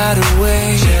up right away.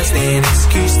 Just an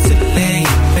excuse to lay in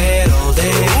bed all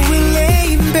day. Oh, we lay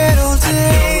in bed all day. I know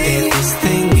that this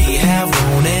thing we have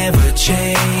won't ever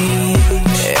change.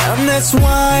 And that's why I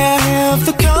have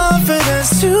the confidence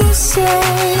to say, a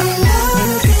lot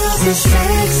of girls are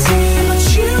sexy, but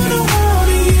you don't want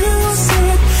to use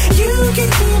it. You can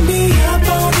keep me up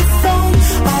on the phone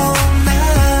all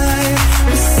night.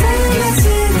 We say let's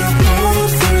hang up all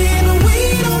three, but we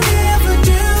don't ever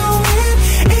do it.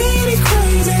 Ain't it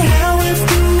crazy how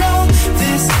after all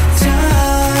this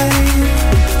time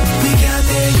we got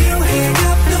there, you hang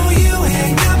up, no you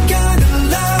hang up, gotta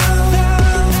love.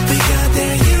 We got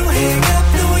there, you hang up,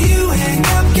 no you hang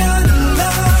up, gotta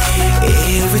love.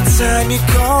 Every time you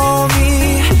call me,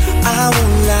 I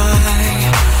won't lie,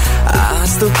 I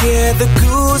still get the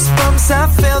goosebumps I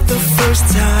felt the first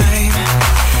time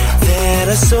that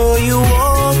I saw you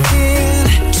walk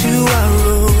into our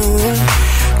room.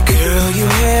 Girl, you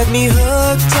had me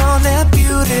hooked on that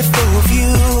beautiful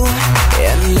view.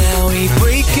 And now we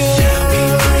break up. Now we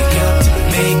break up to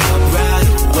make up right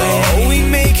away. Oh, we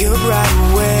make up right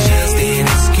away. Just an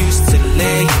excuse to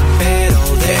lay in bed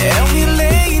all day. And we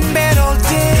lay in bed all day.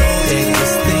 I know that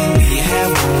this thing we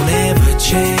have won't ever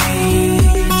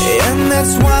change. And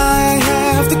that's why I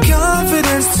have the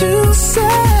confidence to say, a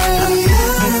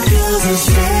lot of girls are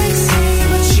sexy,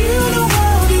 but you don't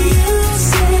want to use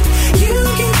it. You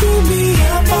can keep me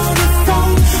up on the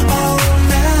phone all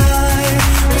night.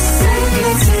 We say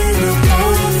let's hang up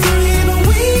all three, but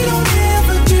we don't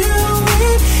ever do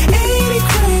it. Ain't it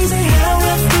crazy how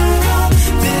after all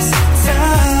this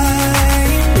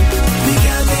time we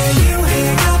got there, you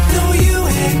hang up, no you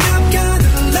hang up,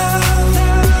 gotta love.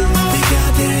 We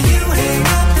got there, you hang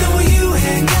up, no you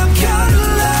hang up, gotta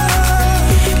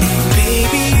love. And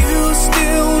baby, you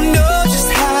still know just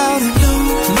how to blow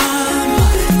my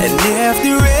mind. And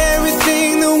after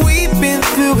everything that we've been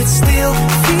through, it still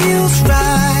feels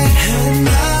right. And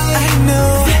I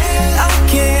know that I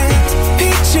can't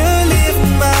picture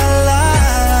living my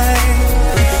life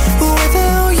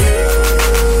without you.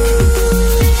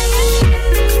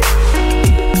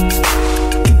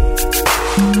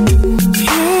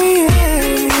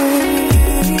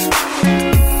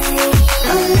 A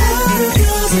lot of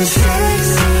girls are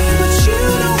sexy, but you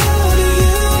don't want to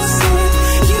use it.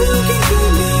 You can keep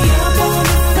me up on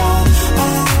the phone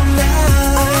all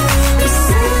night. We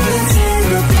say let's hang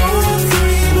up all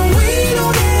three, but we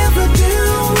don't ever do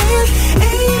it.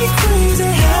 Ain't it crazy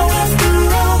how after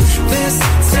all this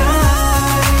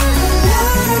time, a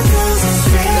lot of girls are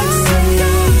sexy,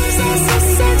 so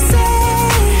sexy.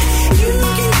 You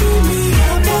can keep me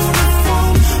up on the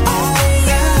phone all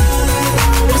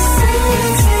night. We say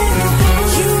let's hang up,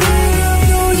 you hang up,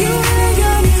 no you hang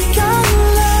up, gotta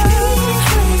love. Ain't it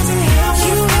crazy how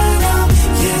you hang up,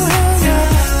 you hang up,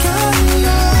 gotta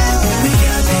love. We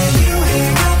got that, you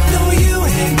hang up, no you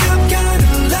hang up, gotta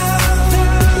love.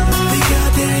 We got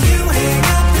that, you hang up,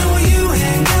 no you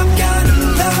hang up, gotta love.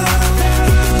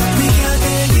 We got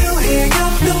that, you hang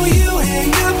up, no you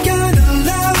hang up, gotta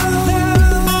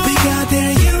love. We got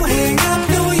that, you hang up,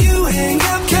 no you hang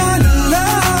up, gotta love.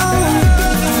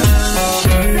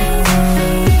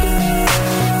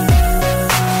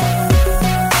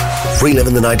 Free love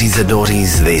in the 90s and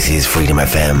noughties. This is Freedom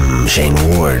FM. Shane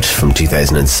Ward from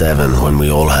 2007, when we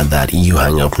all had that you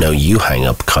hang up, no you hang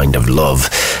up kind of love.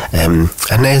 And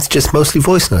now it's just mostly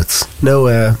voice notes. No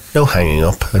hanging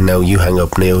up, and no you hang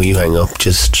up, no you hang up.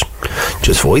 Just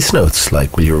voice notes.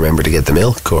 Like, will you remember to get the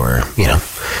milk, or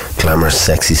glamorous,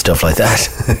 sexy stuff like that.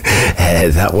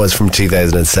 That was from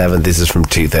 2007. This is from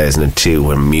 2002,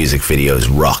 when music videos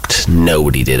rocked.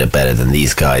 Nobody did it better than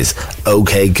these guys.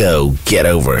 OK Go, Get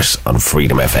Over It on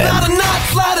Freedom FM. Lot of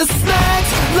nuts, lot of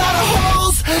snags, lot of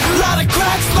holes, lot of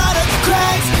cracks, lot of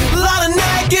cracks, lot of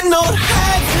nagging old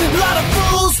hags, lot of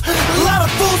fools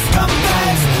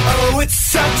scumbags. Oh, it's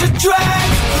such a drag,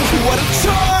 what a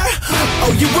chore.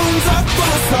 Oh, your wounds are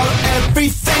full of sorrow,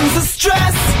 everything's a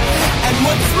stress. And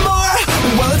what's more,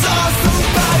 well, it's all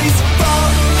somebody's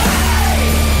fault. Hey!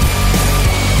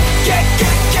 Get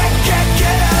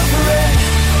over it.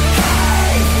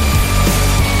 Hey!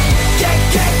 Get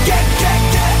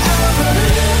over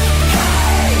it.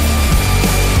 Hey!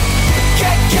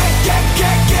 Get over it.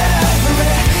 Get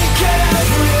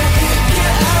over it.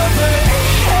 Get over it.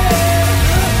 Hey!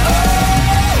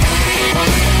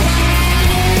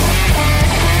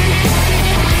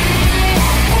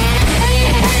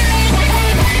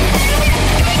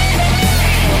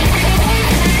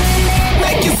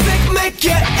 Make you sick, make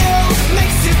you ill,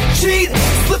 makes you cheat,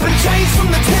 slip and change from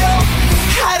the till,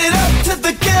 had it up to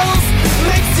the gills,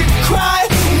 makes you cry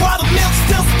while the milk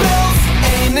still spills.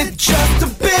 Ain't it just a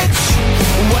bitch?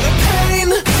 What a pain.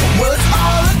 Well, it's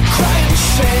all a crying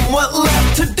shame. What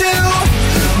left to do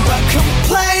but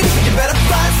complain? You better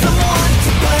find someone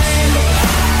to blame.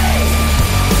 Hey!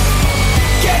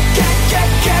 Get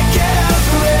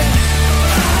over it.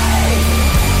 Hey!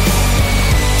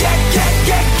 Get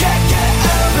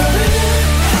over it.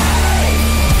 Hey!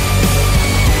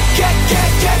 Get over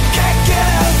it.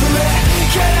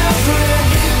 Get over it.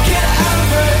 Get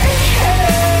over it.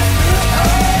 Hey!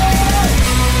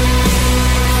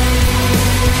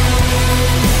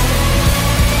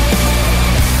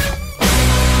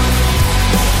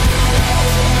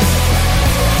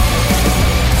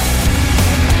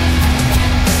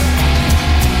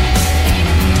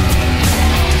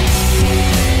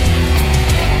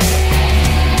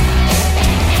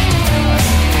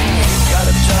 Got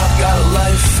a job, got a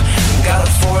life, got a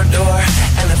four-door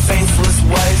and a faithless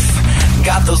wife.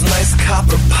 Got those nice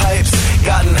copper pipes,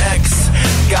 got an ex,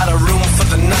 got a room for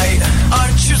the night.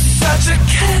 Aren't you such a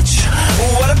catch?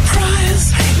 What a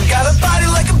prize. Got a body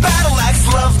like a battle axe,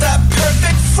 love that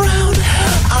perfect frown,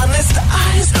 honest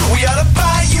eyes. We ought to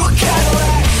buy you a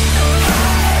Cadillac.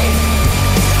 Hey!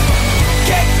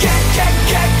 Get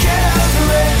over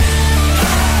it.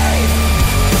 Hey!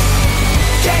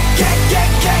 Get over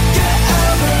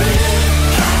it.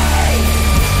 Hey!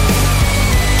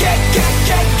 Get over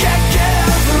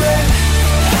it.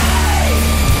 Hey!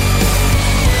 Get over it. Hey!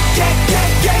 Get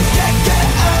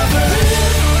over it.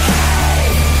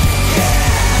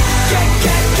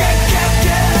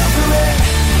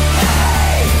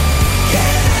 Hey! Get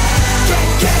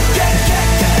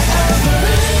over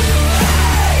it. Hey! Get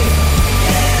over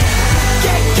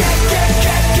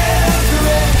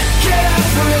it. Get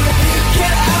over it.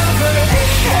 Get over it.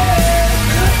 Hey!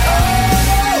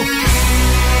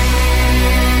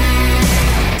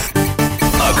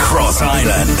 Across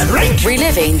Ireland. Right.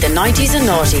 Reliving the 90s and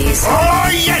noughties. Oh,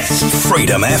 yes!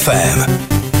 Freedom FM.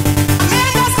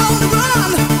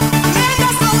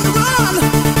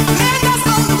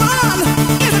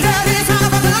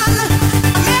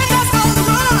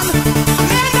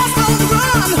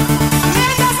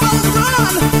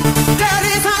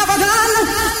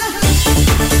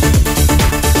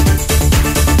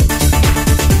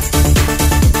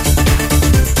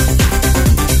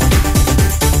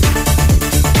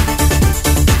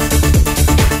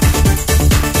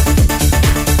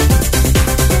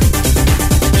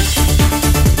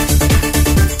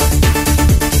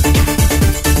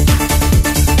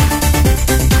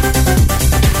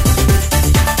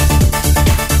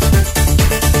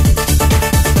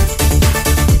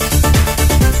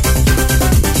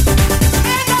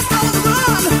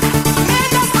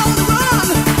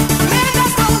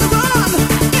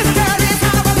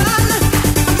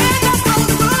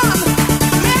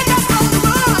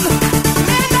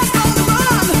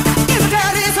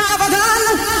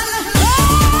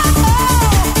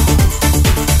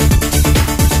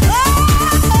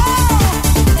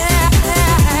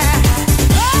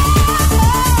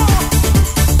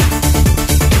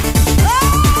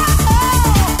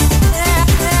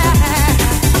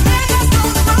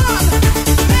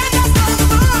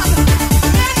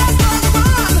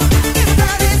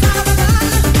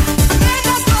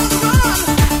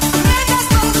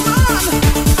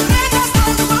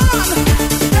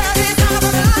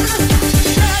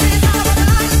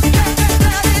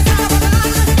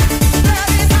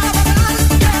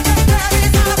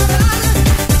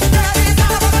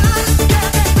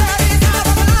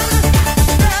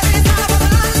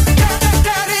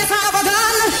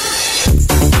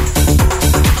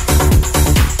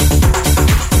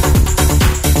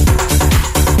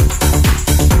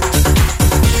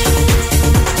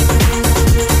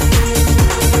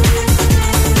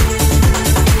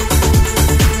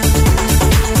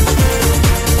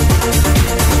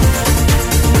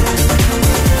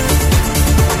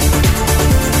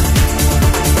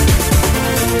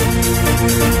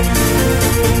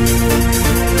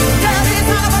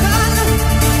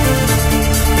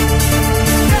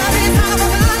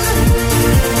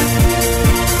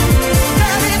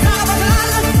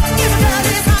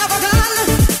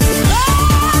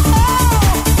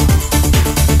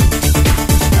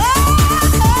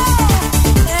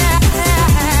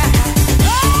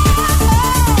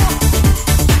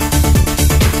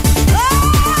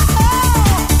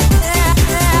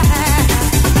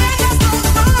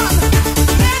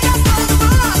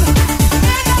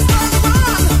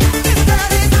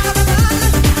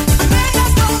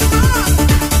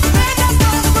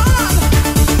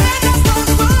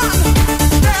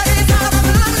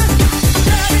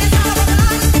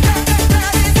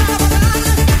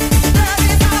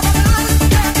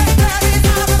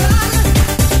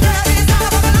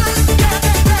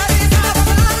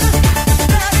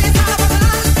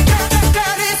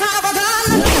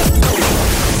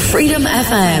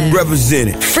 FM.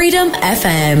 Represented. Freedom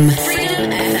FM.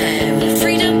 Freedom FM.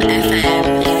 Freedom FM.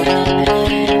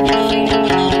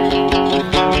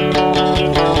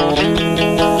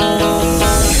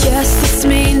 Guess this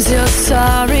means you're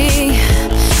sorry.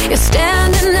 You're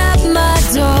standing at my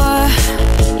door.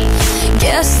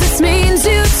 Guess this means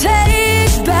you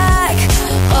take back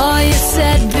all you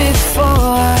said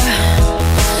before.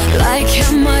 Like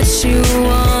how much you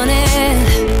wanted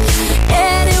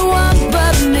anyone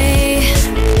but me.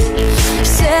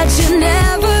 Said you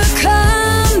never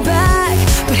come back,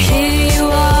 but here you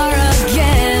are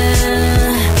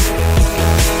again.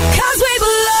 'Cause we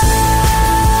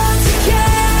belong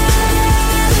together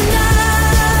now,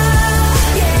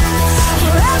 yeah.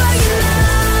 Forever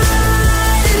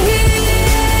united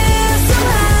here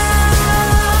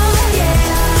somehow, yeah.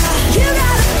 You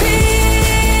got a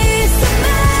piece of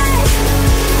me,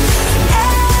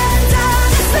 and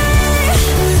honestly,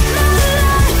 my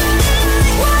life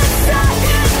was stuck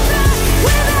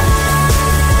without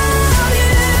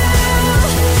you.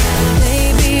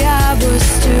 Maybe I was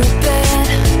stupid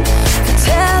for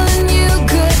telling you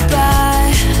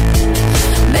goodbye.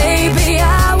 Maybe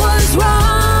I was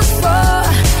wrong for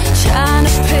trying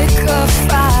to pick a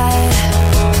fight.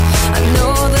 I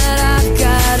know that I've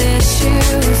got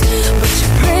issues, but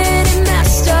you're pretty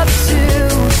messed up too.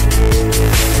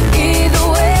 Either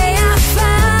way, I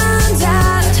found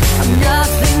out I'm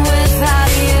nothing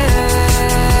without you.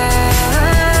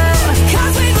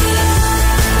 'Cause we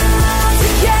belong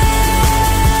together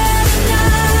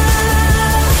now,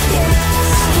 yeah.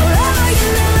 Forever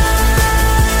united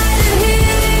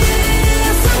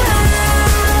here somehow,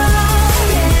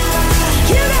 yeah.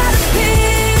 You got a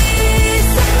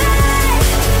piece of me,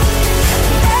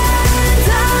 and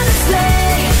honestly,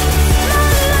 my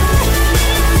life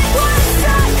was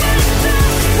stuck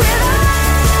without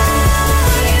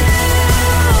you.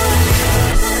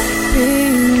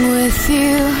 Being with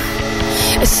you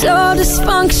is so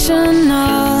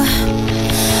dysfunctional.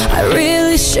 I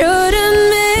really shouldn't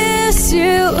miss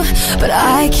you, but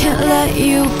I can't let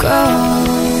you go,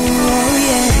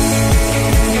 yeah.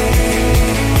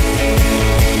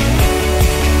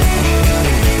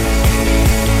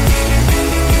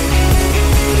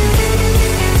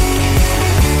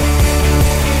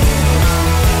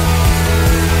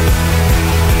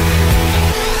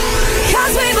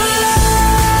 Cause we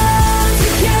belong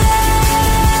together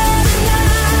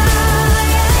now,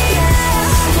 yeah, yeah.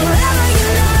 Forever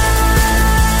united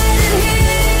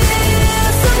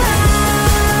here somehow,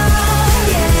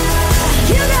 yeah.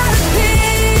 You got a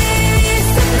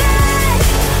piece of me,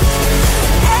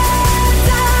 and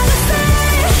honestly,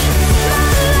 my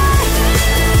life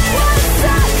was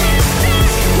stuck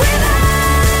without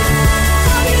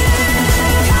you.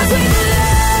 'Cause we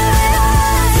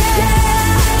belong together.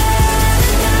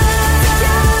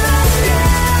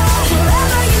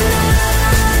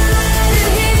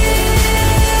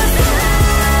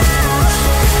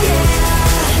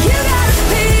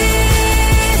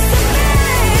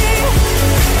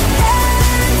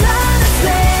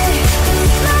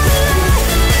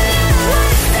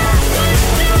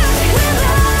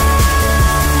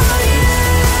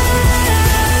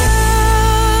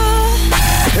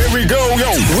 Here we go,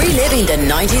 yo. Reliving the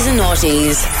 90s and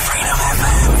noughties.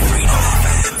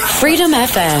 Freedom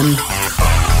FM.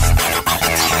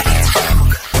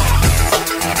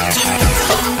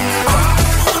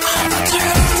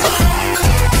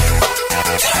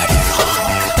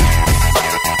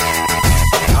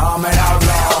 I'm an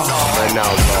outlaw,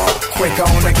 quick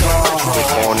on the call.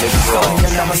 Something you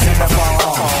never seen before.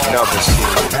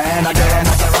 And I got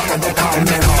another rock at the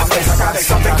comment. On my face, I got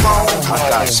something wrong.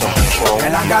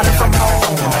 And I got it from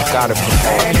home.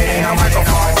 And it ain't a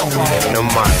microphone.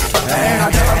 And I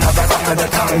got another rock at the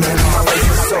comment. On my face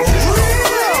is so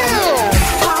real.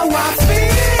 How I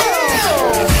feel.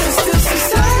 It's this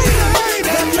society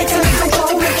that makes a nigga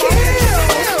wanna kill.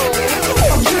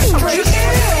 I'm just straight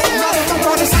ill. I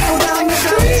wanna cycle down the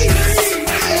street.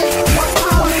 My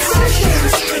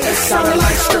politicians, they sounding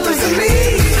like strippers to me.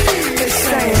 They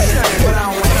saying, but I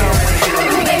don't want to.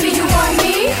 Baby, you want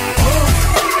me?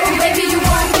 Baby, you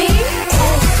want me?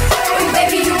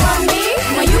 Baby, you want me?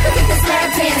 Now you can get this lap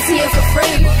dance here for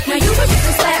free. Now you can get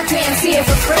this lap dance here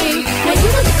for free. Now you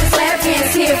can get this lap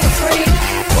dance here for free.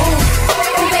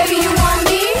 Baby, you want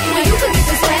me? Now you can get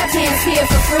this lap dance here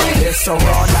for free. It's so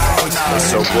raw now.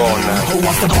 Who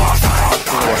wants the bar fight?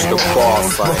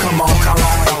 Well, come on.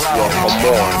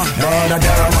 Man, I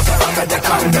got a motherfucker at the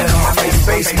comment on my face.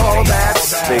 Baseball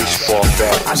bats. I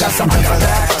got something for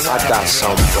that.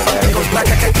 It goes black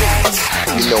like a cat.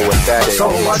 You know what that is. So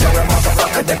I got a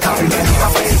motherfucker at the comment on my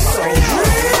face. So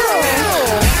real.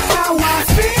 How I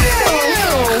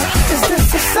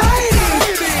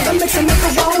makes a nigga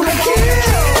wanna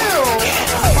kill.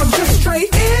 Or just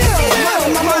straight ill.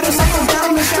 My motorcycle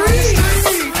down the street.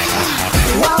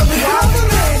 While the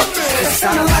government, it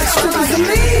sounded like strippers to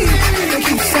me. They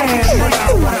keep saying,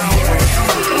 ooh,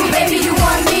 baby, you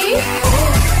want me?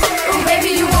 Ooh,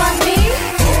 baby, you want me?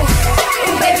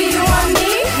 Ooh, baby, you want me?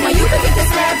 Now you can get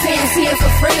this lap dance here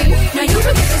for free. Now you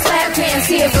can get this lap dance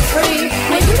here for free.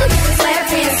 Now you can get this lap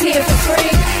dance here for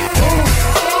free.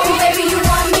 Ooh, baby, you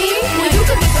want me? Now you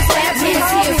can get this lap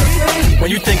dance here for free. When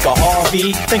you think of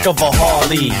Harvey, think of a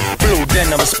Harley. Blue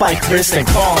denim, spike wrist, and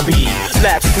combi.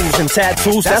 Lap screws and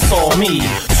tattoos, that's all me.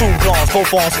 Two blondes, both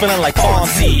arms feeling like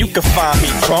Fonzie. You can find me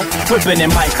drunk, whipping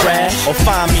in my crash. Or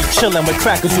find me chilling with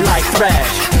crackers who like thrash.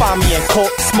 Find me in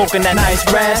court, smoking that nice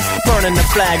grass. Burning the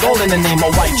flag, all in the name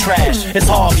of white trash. It's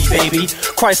Harvey, baby.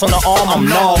 Christ on the arm, I'm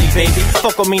gnarly, baby.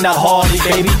 Fuck with me, not Harley,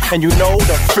 baby. And you know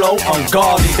the flow,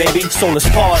 ungodly, baby. So let's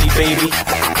party, baby.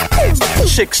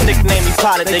 Chicks nickname me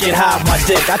pilot, they get high off my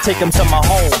dick. I take them to my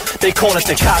home, they call it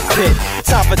the cockpit.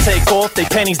 Time for take off, they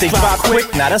panties, they drop quick.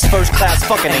 Now that's first class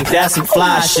fucking, ain't that some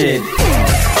fly shit?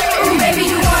 Ooh, baby,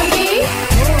 you want me?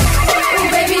 Ooh,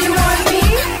 baby, you want me?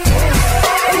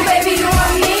 Ooh, baby, you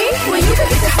want me? When you can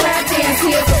get this lap dance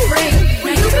here for free.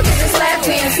 When you can get this lap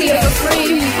dance here for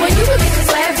free. When you can get this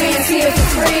lap dance here for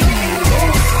free.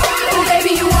 Ooh,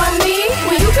 baby, you want me?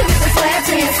 When you can get this lap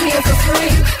dance here for free.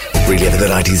 Really of the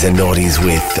 90s and noughties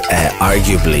with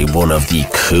arguably one of the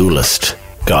coolest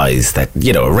guys that,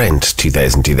 you know, around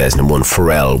 2000, 2001,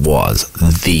 Pharrell was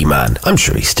the man. I'm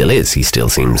sure he still is. He still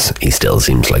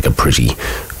seems like a pretty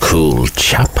cool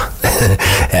chap.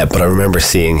 But I remember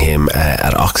seeing him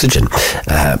at Oxygen.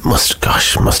 Must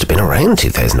have been around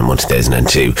 2001,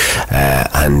 2002.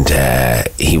 And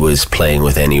he was playing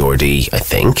with NERD, I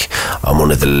think, on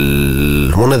one of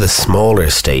the smaller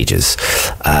stages.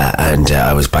 And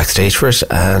I was backstage for it,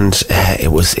 and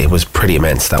it was pretty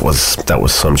immense. That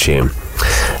was some tune.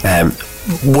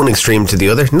 One extreme to the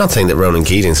other. Not saying that Ronan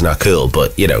Keating's not cool,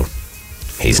 but you know,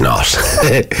 he's not.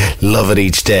 Love it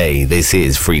each day. This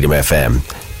is Freedom FM.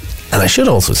 And I should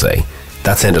also say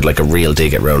that sounded like a real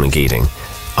dig at Ronan Keating.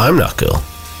 I'm not cool,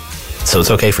 so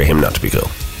it's okay for him not to be cool.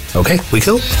 Okay, we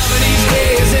cool?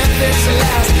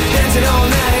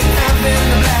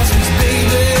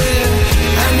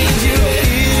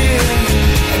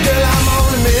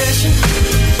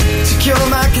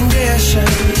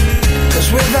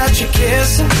 Without you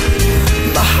kissing,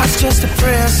 my heart's just a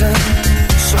prison.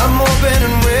 So I'm hoping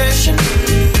and wishing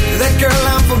that girl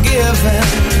I'm forgiven.